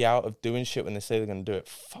pussy out of doing shit when they say they're going to do it,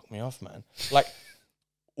 fuck me off, man. Like,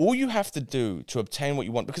 all you have to do to obtain what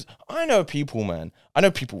you want... Because I know people, man. I know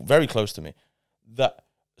people very close to me that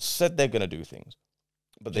said they're going to do things,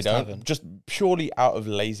 but they don't. Haven't. Just purely out of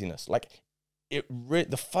laziness. Like,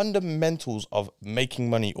 the fundamentals of making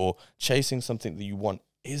money or chasing something that you want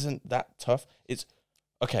isn't that tough. It's,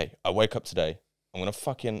 okay, I wake up today, I'm going to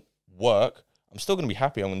fucking work, I'm still going to be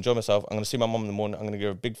happy. I'm going to enjoy myself. I'm going to see my mom in the morning. I'm going to give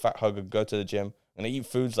her a big fat hug and go to the gym. I'm going to eat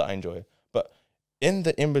foods that I enjoy. But in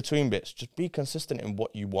the in-between bits, just be consistent in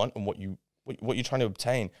what you want and what you're trying to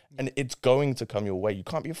obtain. And it's going to come your way. You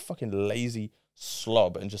can't be a fucking lazy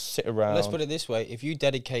slob and just sit around. Let's put it this way. If you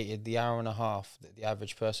dedicated the hour and a half that the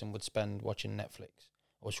average person would spend watching Netflix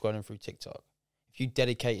or scrolling through TikTok, if you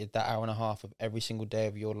dedicated that hour and a half of every day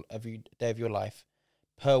of your life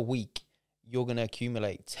per week, you're going to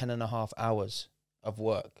accumulate 10.5 hours of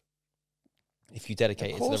work. If you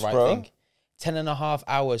dedicate it to the right thing, 10.5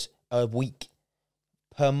 hours a week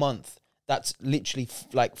per month. That's literally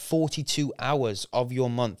like 42 hours of your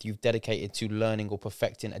month you've dedicated to learning or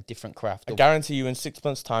perfecting a different craft. I guarantee you in 6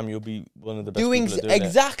 months' time, you'll be one of the best people at doing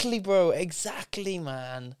exactly, bro. Exactly,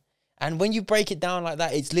 man. And when you break it down like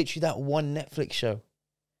that, it's literally that one Netflix show.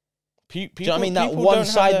 Do you know what I mean? That one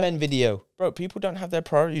Sidemen video. Bro, people don't have their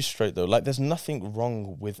priorities straight, though. Like, there's nothing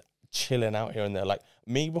wrong with chilling out here and there. Like,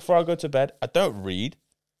 me, before I go to bed, I don't read.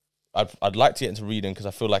 I'd like to get into reading because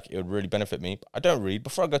I feel like it would really benefit me. But I don't read.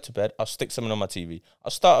 Before I go to bed, I'll stick something on my TV.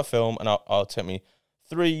 I'll start a film and I'll take me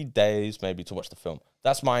 3 days maybe to watch the film.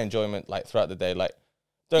 That's my enjoyment, like, throughout the day. Like,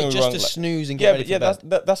 don't get me wrong, just to snooze and get ready for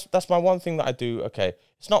bed. That's my one thing that I do. Okay,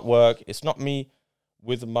 it's not work. It's not me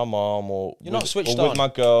with my mom or not switched on with my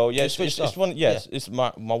girl. Yeah, it's one. Yes, it's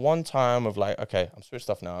my one time of like, okay, I'm switched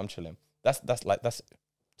off now. I'm chilling. That's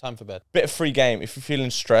time for bed. Bit of free game. If you're feeling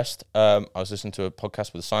stressed, I was listening to a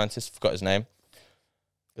podcast with a scientist. Forgot his name.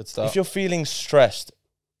 Good stuff. If you're feeling stressed,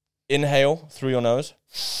 inhale through your nose,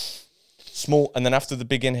 small, and then after the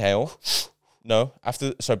big inhale,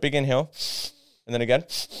 big inhale, and then again,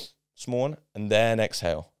 small one, and then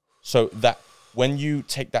exhale. So that when you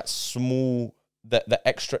take that small, the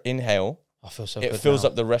extra inhale, I feel so it fills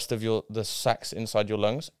up the rest of the sacs inside your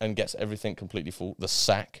lungs and gets everything completely full. The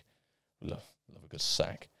sac, love a good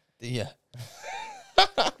sac. Yeah.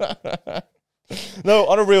 No,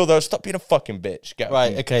 on a real though, stop being a fucking bitch. Get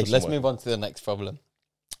right, okay, let's move on to the next problem.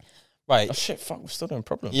 Right. Oh shit, fuck, we're still doing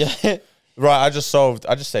problems. Yeah. Right, I just saved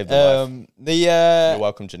the life. You're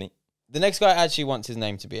welcome, Jenny. The next guy actually wants his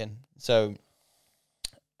name to be in. So,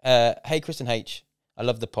 hey, Chris and H, I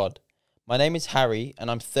love the pod. My name is Harry,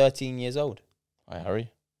 and I'm 13 years old. Hi,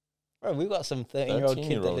 Harry. Bro, we've got some 13-year-old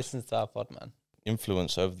kid that listens to our pod, man.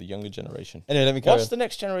 Influence over the younger generation. Anyway, let me go. What's the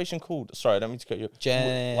next generation called? Sorry, I don't mean to cut you.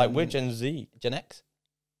 We're Gen Z. Gen X?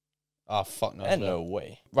 Oh, fuck no. No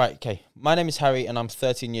way. Right, okay. My name is Harry, and I'm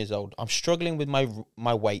 13 years old. I'm struggling with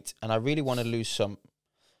my weight, and I really want to lose some.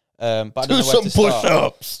 But I don't know where to start.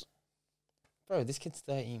 push-ups. Bro, this kid's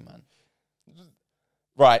 13, man.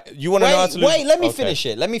 Right, you want to know how to lose... Wait, let me finish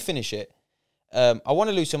it. I want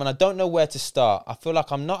to lose some, and I don't know where to start. I feel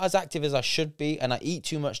like I'm not as active as I should be, and I eat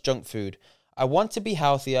too much junk food. I want to be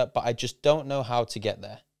healthier, but I just don't know how to get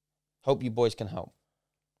there. Hope you boys can help.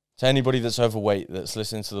 To anybody that's overweight that's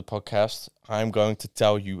listening to the podcast, I'm going to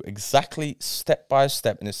tell you exactly step by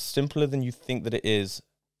step, and it's simpler than you think that it is.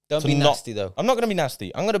 Don't be nasty, though. I'm not going to be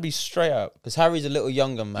nasty. I'm going to be straight up. Because Harry's a little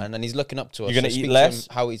younger, man, and he's looking up to us. You're going to eat less?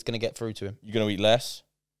 How he's going to get through to him. You're going to eat less.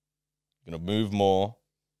 You're going to move more.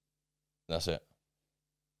 That's it.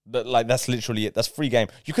 That's literally it. That's free game.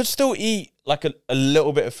 You could still eat like a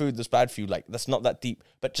little bit of food that's bad for you. Like, that's not that deep.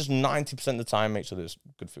 But just 90% of the time, make sure there's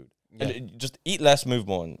good food. Yeah. And just eat less, move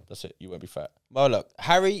more, and that's it. You won't be fat. Well, look,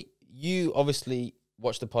 Harry, you obviously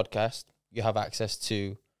watch the podcast. You have access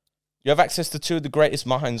to two of the greatest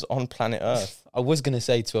minds on planet Earth. I was going to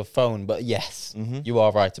say to a phone, but yes, you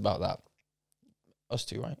are right about that. Us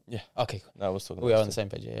two, right? Yeah. Okay, cool. No, I was talking We are on the same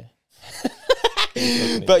page, yeah.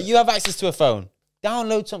 But you have access to a phone.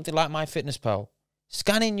 Download something like MyFitnessPal.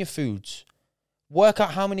 Scan in your foods. Work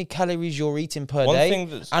out how many calories you're eating per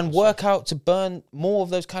day. And work out to burn more of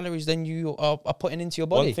those calories than you are putting into your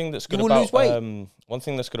body. One thing that's good about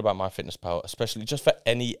MyFitnessPal, especially just for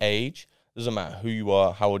any age, doesn't matter who you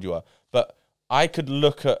are, how old you are, but I could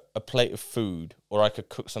look at a plate of food or I could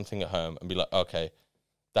cook something at home and be like, okay,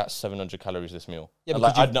 that's 700 calories this meal. Yeah,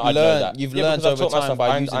 because you've learned over time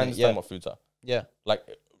by using it. I understand what foods are. Yeah. Like,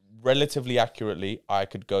 relatively accurately, I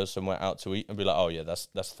could go somewhere out to eat and be like, oh yeah, that's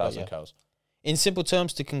 1,000 calories. In simple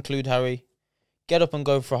terms, to conclude, Harry, get up and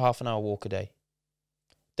go for a half an hour walk a day.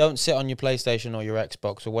 Don't sit on your PlayStation or your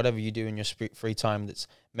Xbox or whatever you do in your free time that's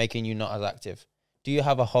making you not as active. Do you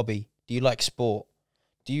have a hobby? Do you like sport?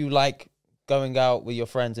 Do you like going out with your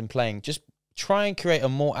friends and playing? Just try and create a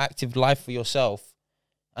more active life for yourself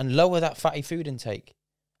and lower that fatty food intake.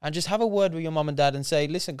 And just have a word with your mum and dad and say,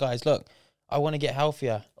 listen, guys, look, I want to get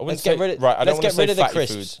healthier. Let's get rid of the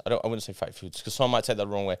crisps. Foods. I wouldn't say fatty foods because someone might take that the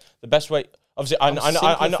wrong way. The best way, obviously, I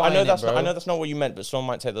know that's not what you meant, but someone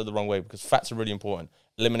might take that the wrong way because fats are really important.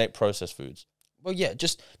 Eliminate processed foods. well, yeah,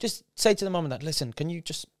 just say to the mum and dad, listen, can you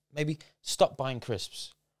just maybe stop buying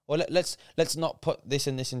crisps? Or let's not put this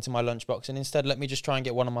and this into my lunchbox, and instead let me just try and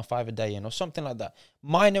get one of my 5 a day in, or something like that.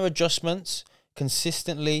 Minor adjustments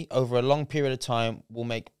consistently over a long period of time will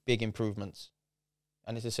make big improvements.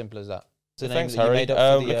 And it's as simple as that. So thanks, Harry. Look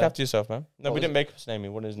after yourself, man. No, we didn't make his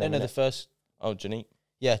name. What is his name? No, the first. Oh, Janine.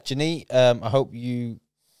 Yeah, Janine. I hope you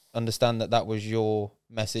understand that was your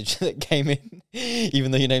message that came in,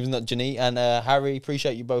 even though your name's not Janine. And Harry,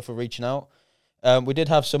 appreciate you both for reaching out. We did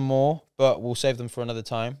have some more, but we'll save them for another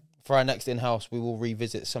time. For our next in-house, we will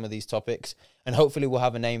revisit some of these topics, and hopefully we'll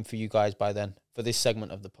have a name for you guys by then for this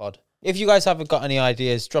segment of the pod. If you guys haven't got any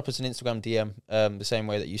ideas, drop us an Instagram DM the same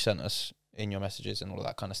way that you sent us in your messages and all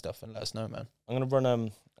that kind of stuff, and let us know, man. I'm going to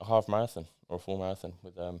run a half marathon or a full marathon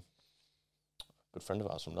with a good friend of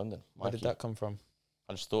ours from London. Mikey. Where did that come from?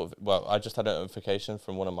 I just thought of it. Well, I just had a notification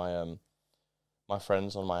from one of my my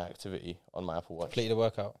friends on my activity on my Apple Watch. Completed a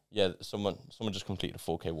workout? Yeah, someone just completed a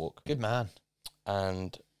 4K walk. Good man.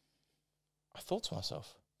 And I thought to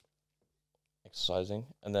myself, exercising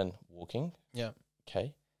and then walking. Yeah.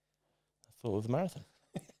 Okay. I thought of the marathon.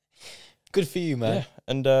 Good for you, man. Yeah,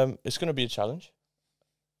 and it's going to be a challenge.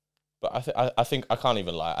 But I think I can't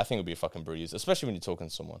even lie. I think it'll be a fucking breeze, especially when you're talking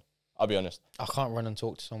to someone. I'll be honest. I can't run and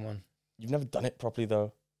talk to someone. You've never done it properly,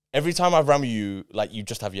 though. Every time I've ran with you, like, you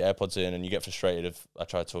just have your AirPods in and you get frustrated if I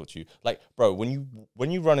try to talk to you. Like, bro, when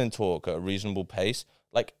you run and talk at a reasonable pace,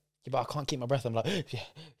 like... Yeah, but I can't keep my breath. I'm like, yeah,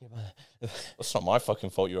 man. That's not my fucking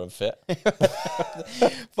fault you're unfit.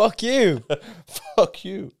 Fuck you. Fuck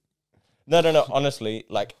you. No. Honestly,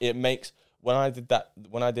 like, it makes... When I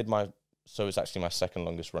did my... So it's actually my second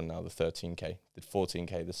longest run now, the 13K. Did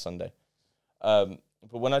 14K this Sunday.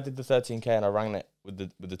 But when I did the 13K and I ran it with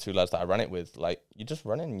the two lads that I ran it with, like, you're just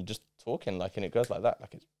running and you're just talking, like, and it goes like that.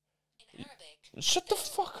 Like, it's... In Arabic. Shut the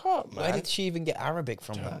fuck up, man. Where did she even get Arabic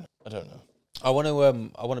from that? I don't know. I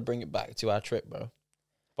want to bring it back to our trip, bro.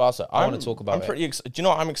 Barca, I want to talk about it. I'm pretty excited. Do you know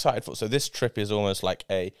what I'm excited for? So this trip is almost like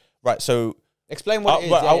a... Right, so... Explain what it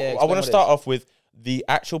is. I want to start off with the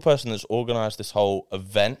actual person that's organised this whole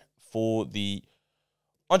event for the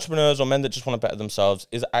entrepreneurs or men that just want to better themselves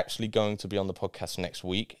is actually going to be on the podcast next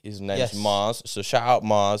week. His name's Mars. So shout out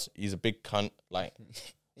Mars. He's a big cunt. Like,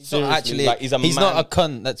 he's not actually... Like, he's not a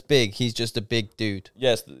cunt that's big. He's just a big dude.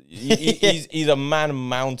 Yes. He's a man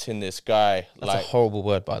mountain, this guy. That's like, a horrible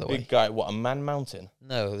word, by the way. Big guy. What, a man mountain?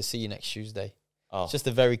 No, we'll see you next Tuesday. Oh. It's just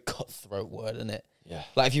a very cutthroat word, isn't it? Yeah.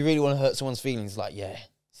 Like, if you really want to hurt someone's feelings, like, yeah,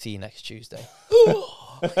 see you next Tuesday.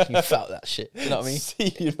 You felt that shit. You know what I mean?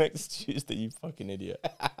 See you next Tuesday, you fucking idiot.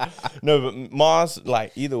 No, but Mars,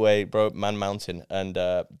 like, either way, bro, man mountain. And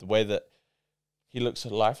the way that he looks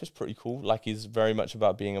at life is pretty cool. Like, he's very much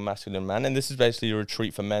about being a masculine man. And this is basically a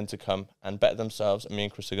retreat for men to come and better themselves. And me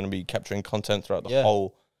and Chris are going to be capturing content throughout the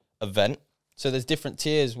whole event. So there's different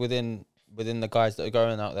tiers within the guys that are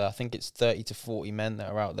going out there. I think it's 30 to 40 men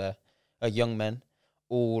that are out there, young men,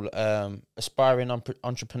 all aspiring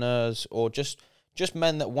entrepreneurs, or just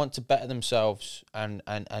men that want to better themselves and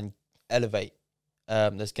elevate.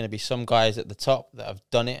 There's going to be some guys at the top that have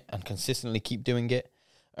done it and consistently keep doing it,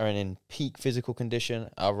 are in peak physical condition,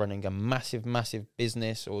 are running a massive, massive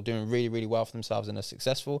business, or doing really, really well for themselves and are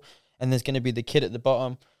successful. And there's going to be the kid at the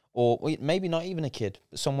bottom, or maybe not even a kid,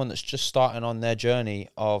 but someone that's just starting on their journey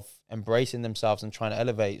of embracing themselves and trying to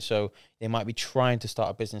elevate. So they might be trying to start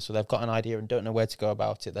a business, or they've got an idea and don't know where to go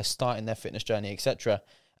about it. They're starting their fitness journey, etc.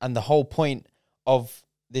 And the whole point of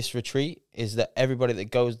this retreat is that everybody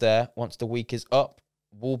that goes there, once the week is up,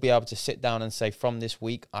 will be able to sit down and say, from this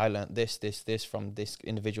week, I learned this from this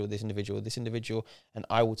individual, and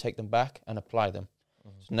I will take them back and apply them.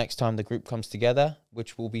 Mm-hmm. So next time the group comes together,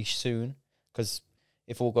 which will be soon, because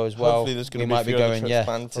if all goes well, we might be going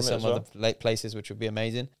to some other places, which would be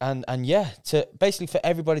amazing. And to basically for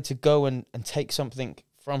everybody to go and take something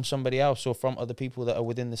from somebody else or from other people that are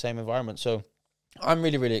within the same environment. So I'm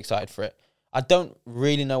really, really excited for it. I don't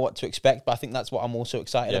really know what to expect, but I think that's what I'm also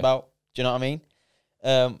excited about. Do you know what I mean?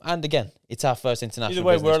 And again, it's our first international Either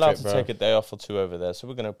way, business we're allowed trip, to take a day off or two over there, so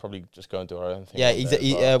we're going to probably just go and do our own thing.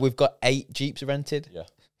 Yeah, we've got 8 Jeeps rented. Yeah.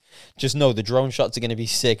 Just know the drone shots are going to be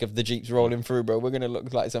sick of the Jeeps rolling through, bro. We're going to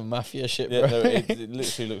look like some mafia shit, bro. Yeah, no, it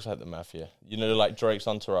literally looks like the mafia. You know, like Drake's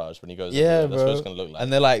Entourage when he goes bro. That's what it's going to look like.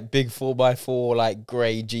 And they're like big 4x4, like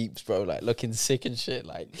grey Jeeps, bro, like looking sick and shit.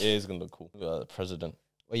 Like, it is going to look cool. The president.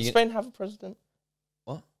 Does Spain have a president?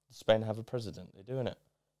 What? Does Spain have a president? They're doing it.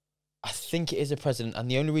 I think it is a president, and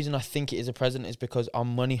the only reason I think it is a president is because on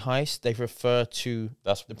Money Heist they refer to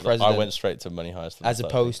the president. I went straight to Money Heist as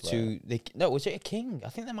opposed to was it a king? I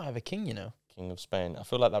think they might have a king. You know, King of Spain. I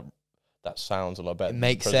feel like that sounds a lot better. It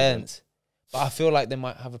makes sense, But I feel like they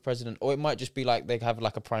might have a president, or it might just be like they have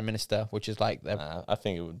like a prime minister, which is like their. Nah, I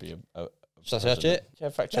think it would be a Should I search it? Yeah,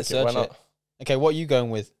 fact check Let's it. Why search not? it. Okay, what are you going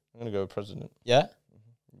with? I'm gonna go with president. Yeah,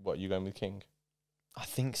 What, you going with king? I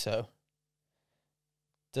think so.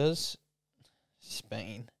 Does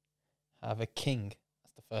Spain have a king?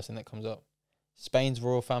 That's the first thing that comes up. Spain's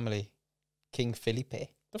royal family, King Felipe.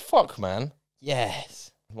 The fuck, man.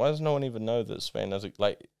 Yes. Why does no one even know that Spain has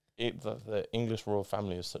the English royal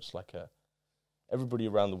family is such like a everybody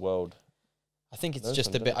around the world. I think it's Knows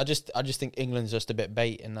just them, a bit. I just think England's just a bit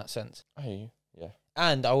bait in that sense. I hear you. Yeah,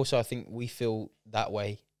 And also, I think we feel that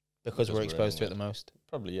way because Because we're we're exposed to it the England. most.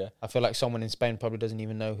 probably. Yeah, I feel like someone in Spain probably doesn't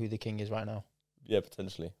even know who the king is right now. yeah,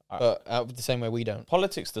 potentially. But the same way we don't.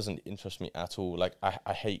 Politics doesn't interest me at all. Like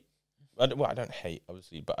I hate. I don't hate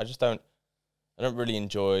obviously, but I just don't. I don't really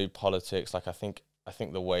enjoy politics. Like I think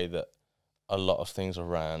the way that a lot of things are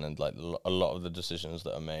ran and like a lot of the decisions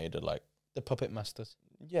that are made are like The puppet masters.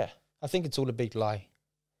 yeah. I think it's all a big lie.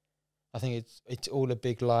 I think it's all a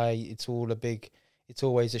big lie. It's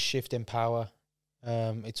always a shift in power.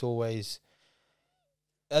 It's always,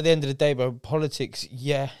 at the end of the day, bro, politics,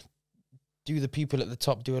 yeah. Do the people at the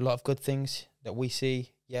top do a lot of good things that we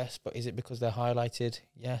see? Yes. But is it because they're highlighted?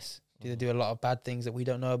 Yes. Do they do a lot of bad things that we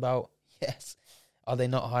don't know about? Yes. Are they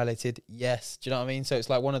not highlighted? Yes. Do you know what I mean? So it's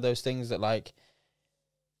like one of those things that like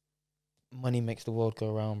money makes the world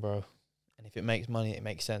go around, bro. And if it makes money, it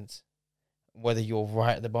makes sense. Whether you're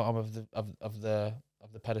right at the bottom of the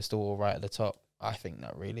pedestal or right at the top, I think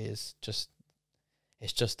that really is just,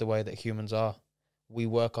 it's just the way that humans are. We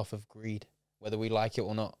work off of greed, whether we like it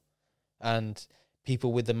or not. And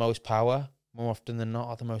people with the most power, more often than not,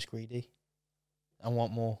 are the most greedy and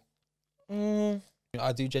want more.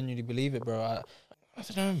 I do genuinely believe it, bro. I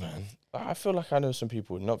don't know, man. I feel like I know some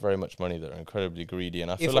people with not very much money that are incredibly greedy,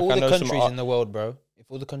 and I feel If like all I the know countries some. in the world, bro, if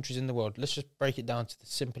all the countries in the world, let's just break it down to the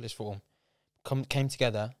simplest form, came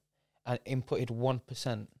together and inputted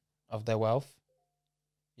 1% of their wealth,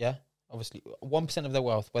 yeah, obviously 1% of their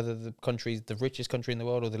wealth, whether the country's the richest country in the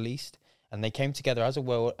world or the least, and they came together as a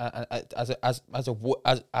world,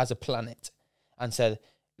 as a planet, and said,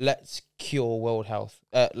 let's cure world health.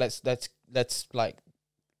 Let's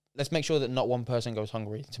make sure that not one person goes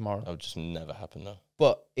hungry tomorrow. That would just never happen, though.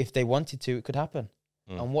 But if they wanted to, it could happen.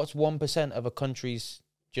 Mm. And what's 1% of a country's,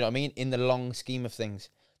 do you know what I mean? In the long scheme of things,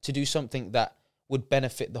 to do something that would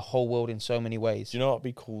benefit the whole world in so many ways. Do you know what would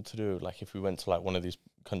be cool to do? Like if we went to like one of these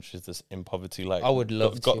countries that's in poverty, like I would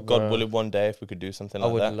love to, God bro. willing, one day if we could do something I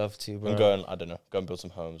like would that. love to, bro. And go and I don't know, go and build some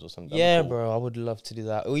homes or something. Yeah, That'd be cool. bro, I would love to do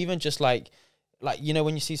that. Or even just like you know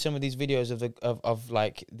when you see some of these videos of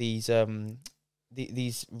like these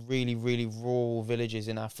these really, really rural villages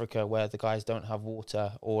in Africa where the guys don't have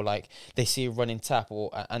water, or like they see a running tap,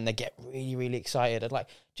 or and they get really, really excited. I'd like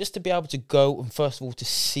just to be able to go and first of all to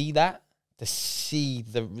see that, to see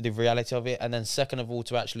the reality of it, and then second of all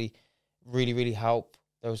to actually really, really help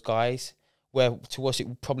those guys. Where to us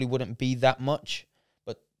it probably wouldn't be that much,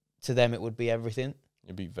 but to them it would be everything.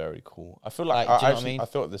 It'd be very cool. I feel like, Like, do you know what I actually, mean? I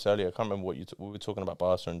thought this earlier. I can't remember what we were talking about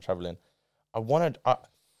Barca and traveling.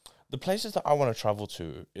 The places that I want to travel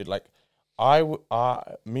to,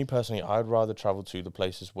 me personally, I'd rather travel to the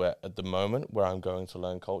places where, at the moment, where I'm going to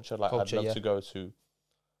learn culture. Like, Culture, I'd love yeah. to go to.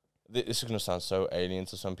 This is going to sound so alien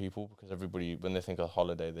to some people because everybody, when they think of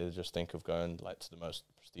holiday, they just think of going like to the most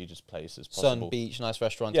prestigious places possible. Sun, beach, nice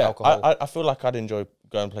restaurants, Yeah, alcohol. I feel like I'd enjoy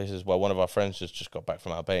going places where one of our friends just got back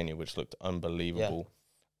from Albania, which looked unbelievable.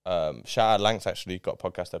 Shout out Lanks, actually got a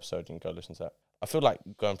podcast episode. You can go listen to that. I feel like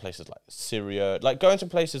going places like Syria, like going to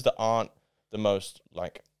places that aren't the most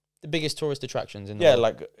like The biggest tourist attractions in the world.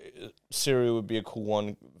 like Syria would be a cool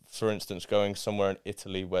one. For instance, going somewhere in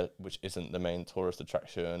Italy which isn't the main tourist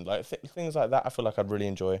attraction, like things like that. I feel like I'd really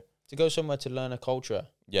enjoy. To go somewhere to learn a culture.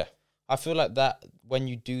 Yeah, I feel like that when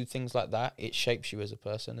you do things like that, it shapes you as a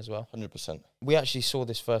person as well. 100%. We actually saw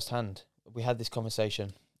this firsthand. We had this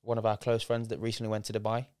conversation. One of our close friends that recently went to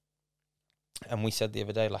Dubai. And we said the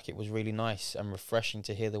other day, like, it was really nice and refreshing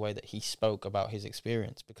to hear the way that he spoke about his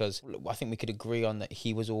experience, because I think we could agree on that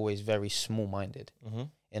he was always very small-minded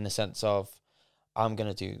in the sense of, I'm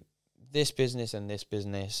going to do this business and this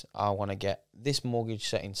business. I want to get this mortgage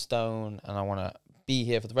set in stone, and I want to be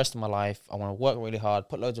here for the rest of my life. I want to work really hard,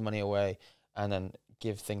 put loads of money away, and then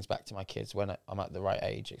give things back to my kids when I'm at the right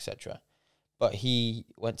age, etc. But he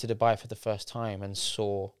went to Dubai for the first time and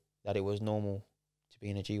saw that it was normal to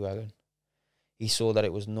be in a G-Wagon. He saw that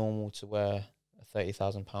it was normal to wear a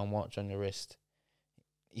 £30,000 watch on your wrist.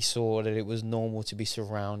 He saw that it was normal to be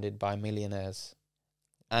surrounded by millionaires.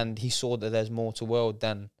 And he saw that there's more to the world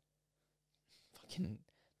than fucking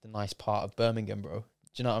the nice part of Birmingham, bro. Do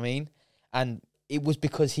you know what I mean? And it was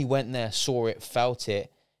because he went there, saw it, felt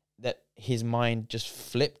it, that his mind just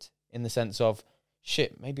flipped in the sense of,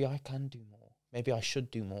 shit, maybe I can do more. Maybe I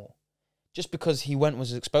should do more. Just because he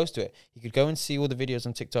was exposed to it. He could go and see all the videos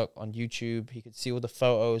on TikTok, on YouTube. He could see all the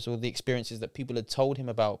photos, all the experiences that people had told him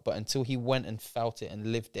about. But until he went and felt it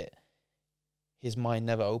and lived it, his mind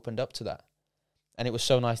never opened up to that. And it was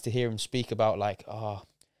so nice to hear him speak about like I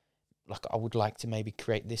would like to maybe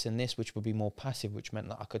create this and this, which would be more passive, which meant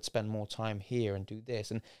that I could spend more time here and do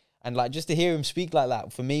this. And like, just to hear him speak like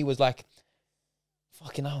that for me was like,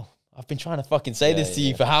 fucking hell. I've been trying to fucking say this to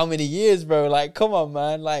you for how many years, bro? Like, come on,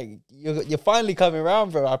 man. Like, you're finally coming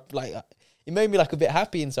around, bro. It made me like a bit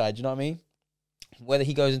happy inside. You know what I mean? Whether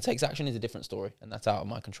he goes and takes action is a different story, and that's out of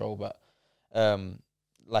my control. But,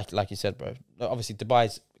 like you said, bro. Obviously,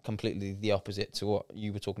 Dubai's completely the opposite to what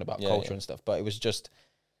you were talking about, culture and stuff. But it was just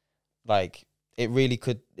like it really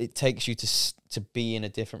could. It takes you to be in a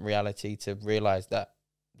different reality, to realize that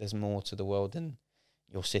there's more to the world than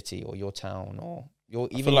your city or your town or. I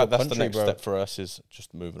feel like that's the next step for us is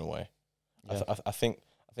just moving away. Yeah. I think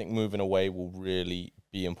moving away will really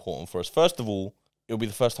be important for us. First of all, it'll be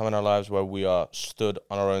the first time in our lives where we are stood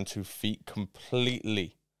on our own 2 feet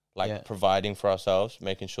completely, providing for ourselves,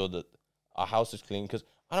 making sure that our house is clean. Because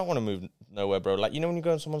I don't want to move nowhere, bro. Like, you know when you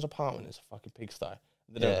go in someone's apartment, it's a fucking pigsty.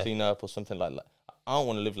 They don't clean up or something like that. I don't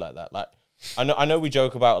want to live like that. Like, I know we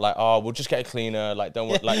joke about like, oh, we'll just get a cleaner. Like, don't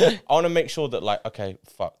want, like, I want to make sure that like, okay,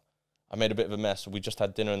 fuck. I made a bit of a mess. We just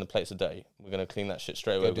had dinner and the plates a day. We're going to clean that shit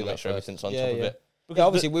straight away. We're going to make sure everything's on top of it. Because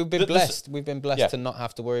obviously, we've been blessed. We've been blessed to not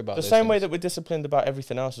have to worry about the same way that we're disciplined about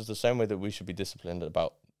everything else is the same way that we should be disciplined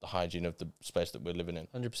about the hygiene of the space that we're living in.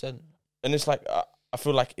 100%. And it's like, I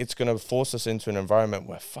feel like it's going to force us into an environment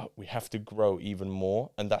where, we have to grow even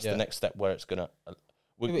more. And that's the next step where it's going to,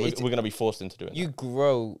 we're going to be forced into doing that. You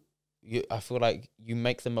grow, I feel like you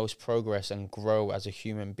make the most progress and grow as a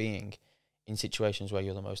human being in situations where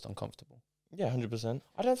you're the most uncomfortable. Yeah, 100%.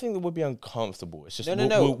 I don't think that we'll be uncomfortable. It's just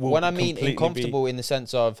no. When I mean uncomfortable in the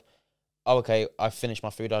sense of, oh, okay, I've finished my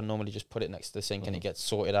food. I normally just put it next to the sink and it gets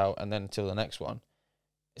sorted out, and then until the next one.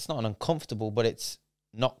 It's not uncomfortable, but it's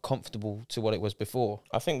not comfortable to what it was before.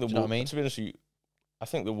 I think that you know what I mean? To be honest with you, I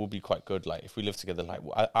think that we'll be quite good. Like if we live together, like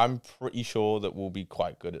I'm pretty sure that we'll be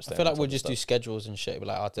quite good at staying. I feel like we'll just do schedules and shit. We're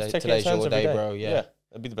like, today's your day, bro. Yeah,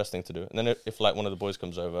 that'd be the best thing to do. And then if like one of the boys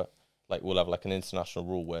comes over. Like we'll have like an international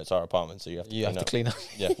rule where it's our apartment, so you have to clean up.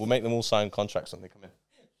 Yeah, we'll make them all sign contracts when they come in.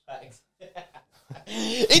 Thanks.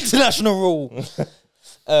 International rule.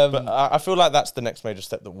 But I feel like that's the next major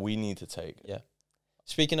step that we need to take. Yeah.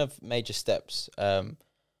 Speaking of major steps, I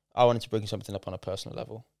wanted to bring something up on a personal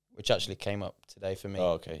level, which actually came up today for me.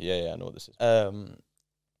 Oh, okay. Yeah, I know what this is.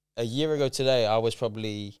 A year ago today, I was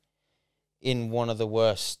probably in one of the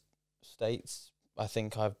worst states I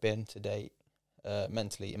think I've been to date.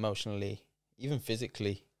 Mentally, emotionally, even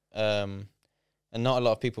physically, and not a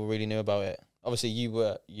lot of people really knew about it. Obviously, you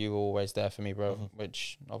were always there for me, bro,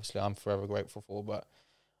 which obviously I'm forever grateful for. But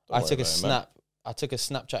I took a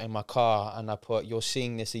Snapchat in my car and I put, "You're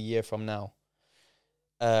seeing this a year from now,"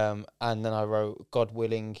 and then I wrote, "God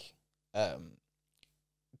willing,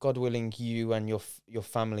 you and your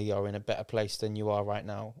family are in a better place than you are right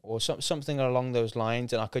now," or something along those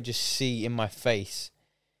lines. And I could just see in my face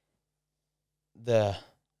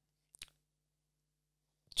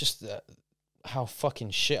how fucking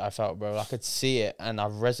shit I felt, bro. I could see it and I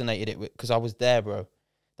resonated it with, because I was there, bro.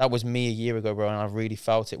 That was me a year ago, bro, and I really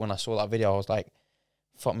felt it when I saw that video. I was like,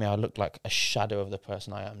 fuck me, I look like a shadow of the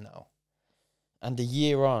person I am now. And a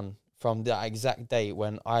year on from that exact date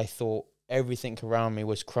when I thought everything around me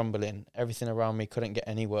was crumbling, everything around me couldn't get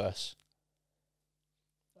any worse.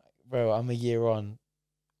 Bro, I'm a year on.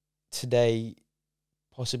 Today,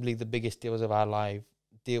 possibly the biggest deal of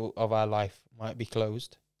our life might be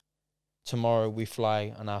closed. Tomorrow we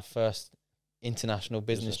fly on our first international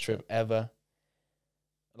business trip ever.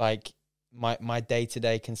 Like my day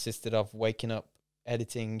today consisted of waking up,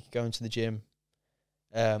 editing, going to the gym,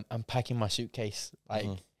 and packing my suitcase. Like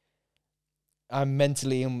I'm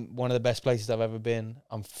mentally in one of the best places I've ever been.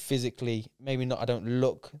 I'm physically, maybe not, I don't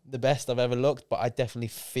look the best I've ever looked, but I definitely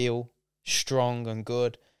feel strong and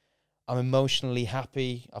good. I'm emotionally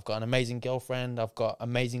happy. I've got an amazing girlfriend. I've got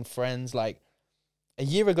amazing friends. Like a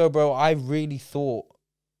year ago, bro, I really thought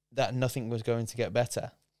that nothing was going to get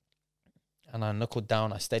better. And I knuckled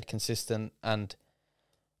down. I stayed consistent. And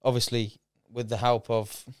obviously with the help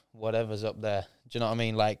of whatever's up there, do you know what I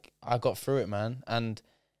mean? Like I got through it, man. And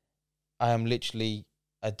I am literally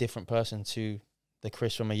a different person to the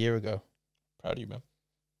Chris from a year ago. Proud of you, man.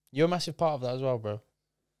 You're a massive part of that as well, bro.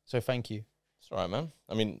 So thank you. It's all right, man.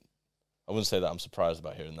 I mean, I wouldn't say that I'm surprised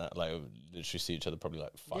about hearing that. Like, we literally see each other probably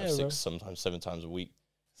like 5, 6, sometimes 7 times a week.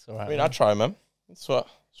 It's all right. I mean, I try, man. That's what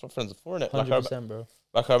friends are for, innit? 100%, bro.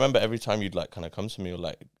 Like, I remember every time you'd like kind of come to me, or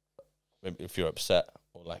like, maybe if you're upset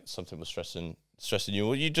or like something was stressing you,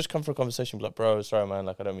 or you just come for a conversation, be like, bro, sorry, man.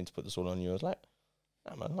 Like, I don't mean to put this all on you. I was like,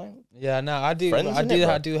 nah, man. Like, yeah, no, I do. Friends, I do. innit,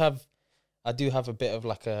 bro? I do have a bit of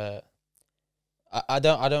like a. I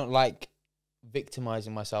don't like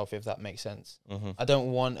victimizing myself, if that makes sense. mm-hmm. I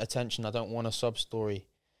don't want attention. I don't want a sob story,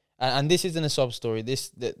 and this isn't a sob story.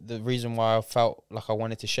 The reason why I felt like I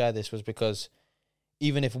wanted to share this was because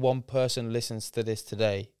even if one person listens to this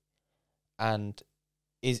today, and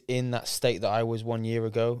is in that state that I was 1 year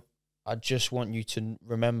ago, I just want you to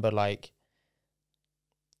remember, like,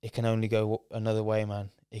 it can only go another way, man.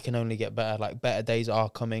 It can only get better. Like, better days are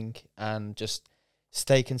coming, and just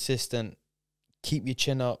stay consistent. Keep your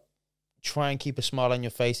chin up. Try and keep a smile on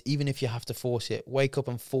your face, even if you have to force it. Wake up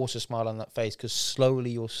and force a smile on that face, because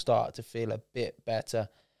slowly you'll start to feel a bit better.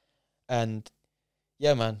 And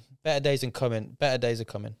yeah, man, better days are coming. Better days are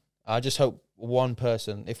coming. I just hope if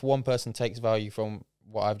one person takes value from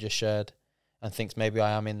what I've just shared and thinks maybe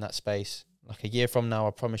I am in that space, like a year from now,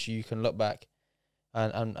 I promise you can look back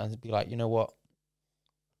and be like, you know what?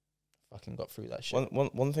 Fucking got through that shit.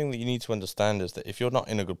 One thing that you need to understand is that if you're not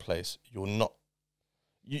in a good place, you're not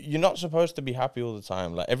supposed to be happy all the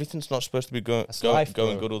time. Like, everything's not supposed to be going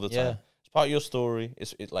good all the time. It's part of your story.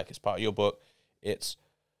 It's part of your book.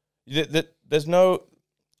 There's no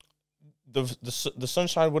the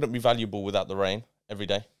sunshine wouldn't be valuable without the rain every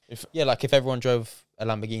day. If everyone drove a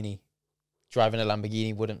Lamborghini, driving a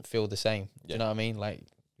Lamborghini wouldn't feel the same. Do you know what I mean? Like,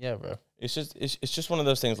 yeah, bro. It's just one of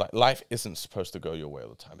those things. Like, life isn't supposed to go your way all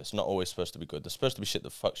the time. It's not always supposed to be good. There's supposed to be shit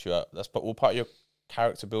that fucks you up. That's all part of your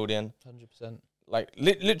character building. 100%. Like,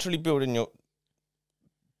 literally building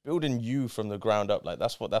you from the ground up. Like,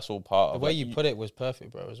 that's all part of. The way you put it was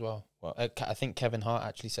perfect, bro, as well. What? I think Kevin Hart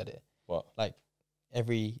actually said it. What? Like,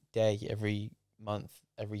 every day, every month,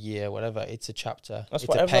 every year, whatever, it's a chapter. That's it's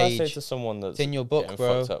whatever a page. I say to someone that's It's in your book, getting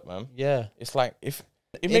bro. fucked up, man. Yeah. It's like, if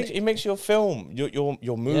it makes your film,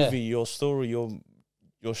 your movie, your story,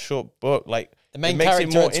 your short book, like, The main makes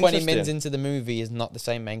it character more at 20 interesting. minutes into the movie is not the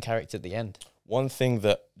same main character at the end. One thing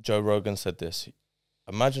that Joe Rogan said this: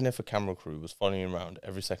 imagine if a camera crew was following you around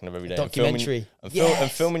every second of every day, Documentary.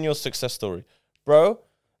 and filming your success story, bro.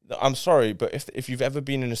 I'm sorry, but if you've ever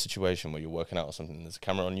been in a situation where you're working out or something, and there's a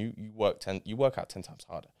camera on you, you work out 10 times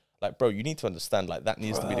harder. Like, bro, you need to understand, like, that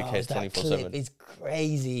needs to be the case 24/7. It's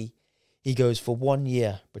crazy. He goes, for 1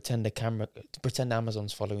 year, pretend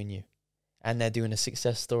Amazon's following you, and they're doing a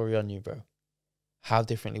success story on you, bro. How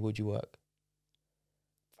differently would you work?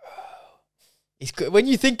 It's good. When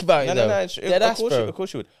you think about it, though. Of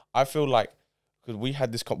course you would. I feel like, because we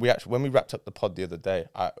had this, when we wrapped up the pod the other day,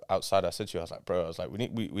 outside, I said to you, I was like, bro,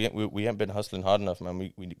 we ain't been hustling hard enough, man.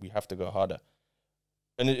 We have to go harder.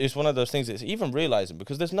 And it's one of those things. It's even realizing,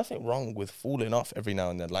 because there's nothing wrong with falling off every now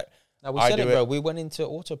and then. Like, now, we said it, bro. We went into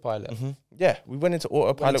autopilot. Mm-hmm. Yeah, we went into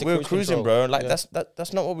autopilot. We were cruising, bro. And like, yeah.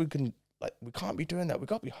 that's not what we can. Like, we can't be doing that. We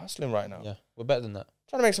gotta be hustling right now. Yeah, we're better than that.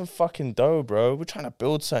 Trying to make some fucking dough, bro. We're trying to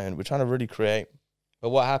build something. We're trying to really create. But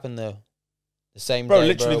what happened though? The same bro, day,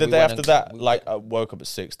 literally bro, the day after that, like, I woke up at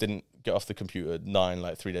 6, didn't get off the computer at 9,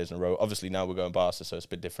 like 3 days in a row. Obviously now we're going Barca, so it's a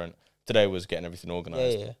bit different. Today was getting everything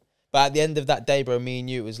organised. Yeah. But at the end of that day, bro, me and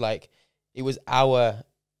you, it was our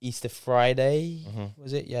Easter Friday. Mm-hmm.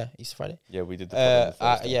 Was it? Yeah, Easter Friday. Yeah, we did the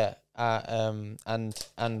Thursday. yeah.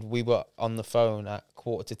 And we were on the phone at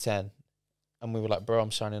 9:45, and we were like, bro,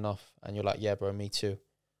 I'm signing off. And you're like, yeah, bro, me too.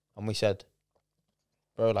 And we said,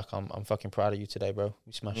 bro, like, I'm fucking proud of you today, bro.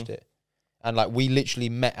 We smashed it. And like, we literally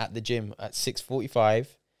met at the gym at 6:45,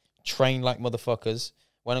 trained like motherfuckers,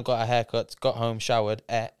 went and got a haircut, got home, showered,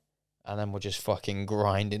 ate, and then we're just fucking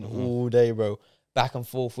grinding all day, bro. Back and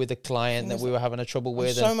forth with a client that we were having a trouble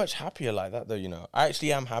with. I'm so much happier like that, though, you know. I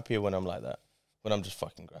actually am happier when I'm like that, when I'm just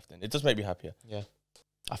fucking grafting. It does make me happier. Yeah.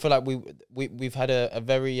 I feel like we've had a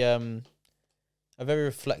very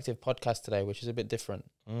reflective podcast today, which is a bit different.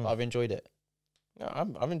 But I've enjoyed it. Yeah,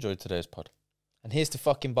 I've enjoyed today's pod. And here's to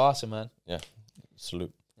fucking Barca, man. Yeah,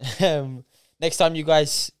 salute. Next time you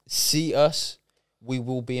guys see us, we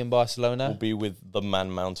will be in Barcelona. We'll be with the Man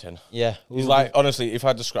Mountain. Yeah. He's like, honestly, if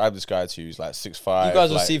I describe this guy to you, he's like 6'5". You guys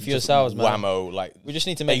will like, see for yourselves, man. Whammo, like, we just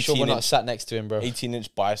need to make sure we're not sat next to him, bro.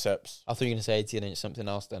 18-inch biceps. I thought you were going to say 18-inch something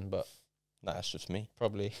else then, but... Nah, that's just me.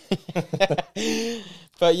 Probably.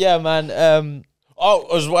 But yeah, man.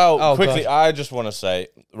 As well, quickly, God. I just want to say,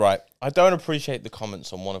 right, I don't appreciate the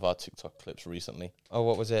comments on one of our TikTok clips recently. Oh,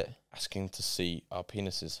 what was it? Asking to see our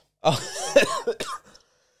penises. Oh.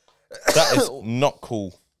 That is not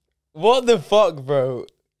cool. What the fuck, bro?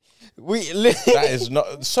 That is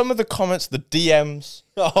not... Some of the comments, the DMs...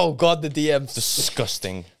 Oh, God, the DMs.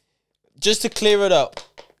 Disgusting. Just to clear it up,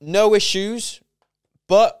 no issues,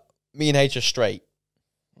 but me and H are straight.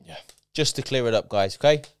 Yeah. Just to clear it up, guys,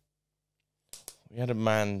 okay? We had a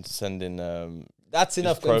man send in... That's his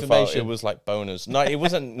enough profile. information. It was like boners. No, it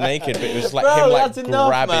wasn't naked, but it was like Bro, him like that's enough,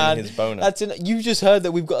 grabbing man. his boner. You just heard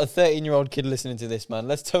that we've got a 13-year-old kid listening to this, man.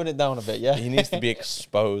 Let's tone it down a bit, yeah? He needs to be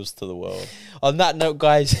exposed to the world. On that note,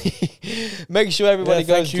 guys, make sure everybody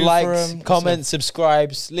thank goes, you likes, for, comments,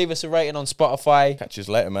 subscribes, leave us a rating on Spotify. Catch you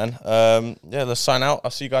later, man. Yeah, let's sign out.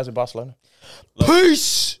 I'll see you guys in Barcelona.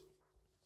 Peace!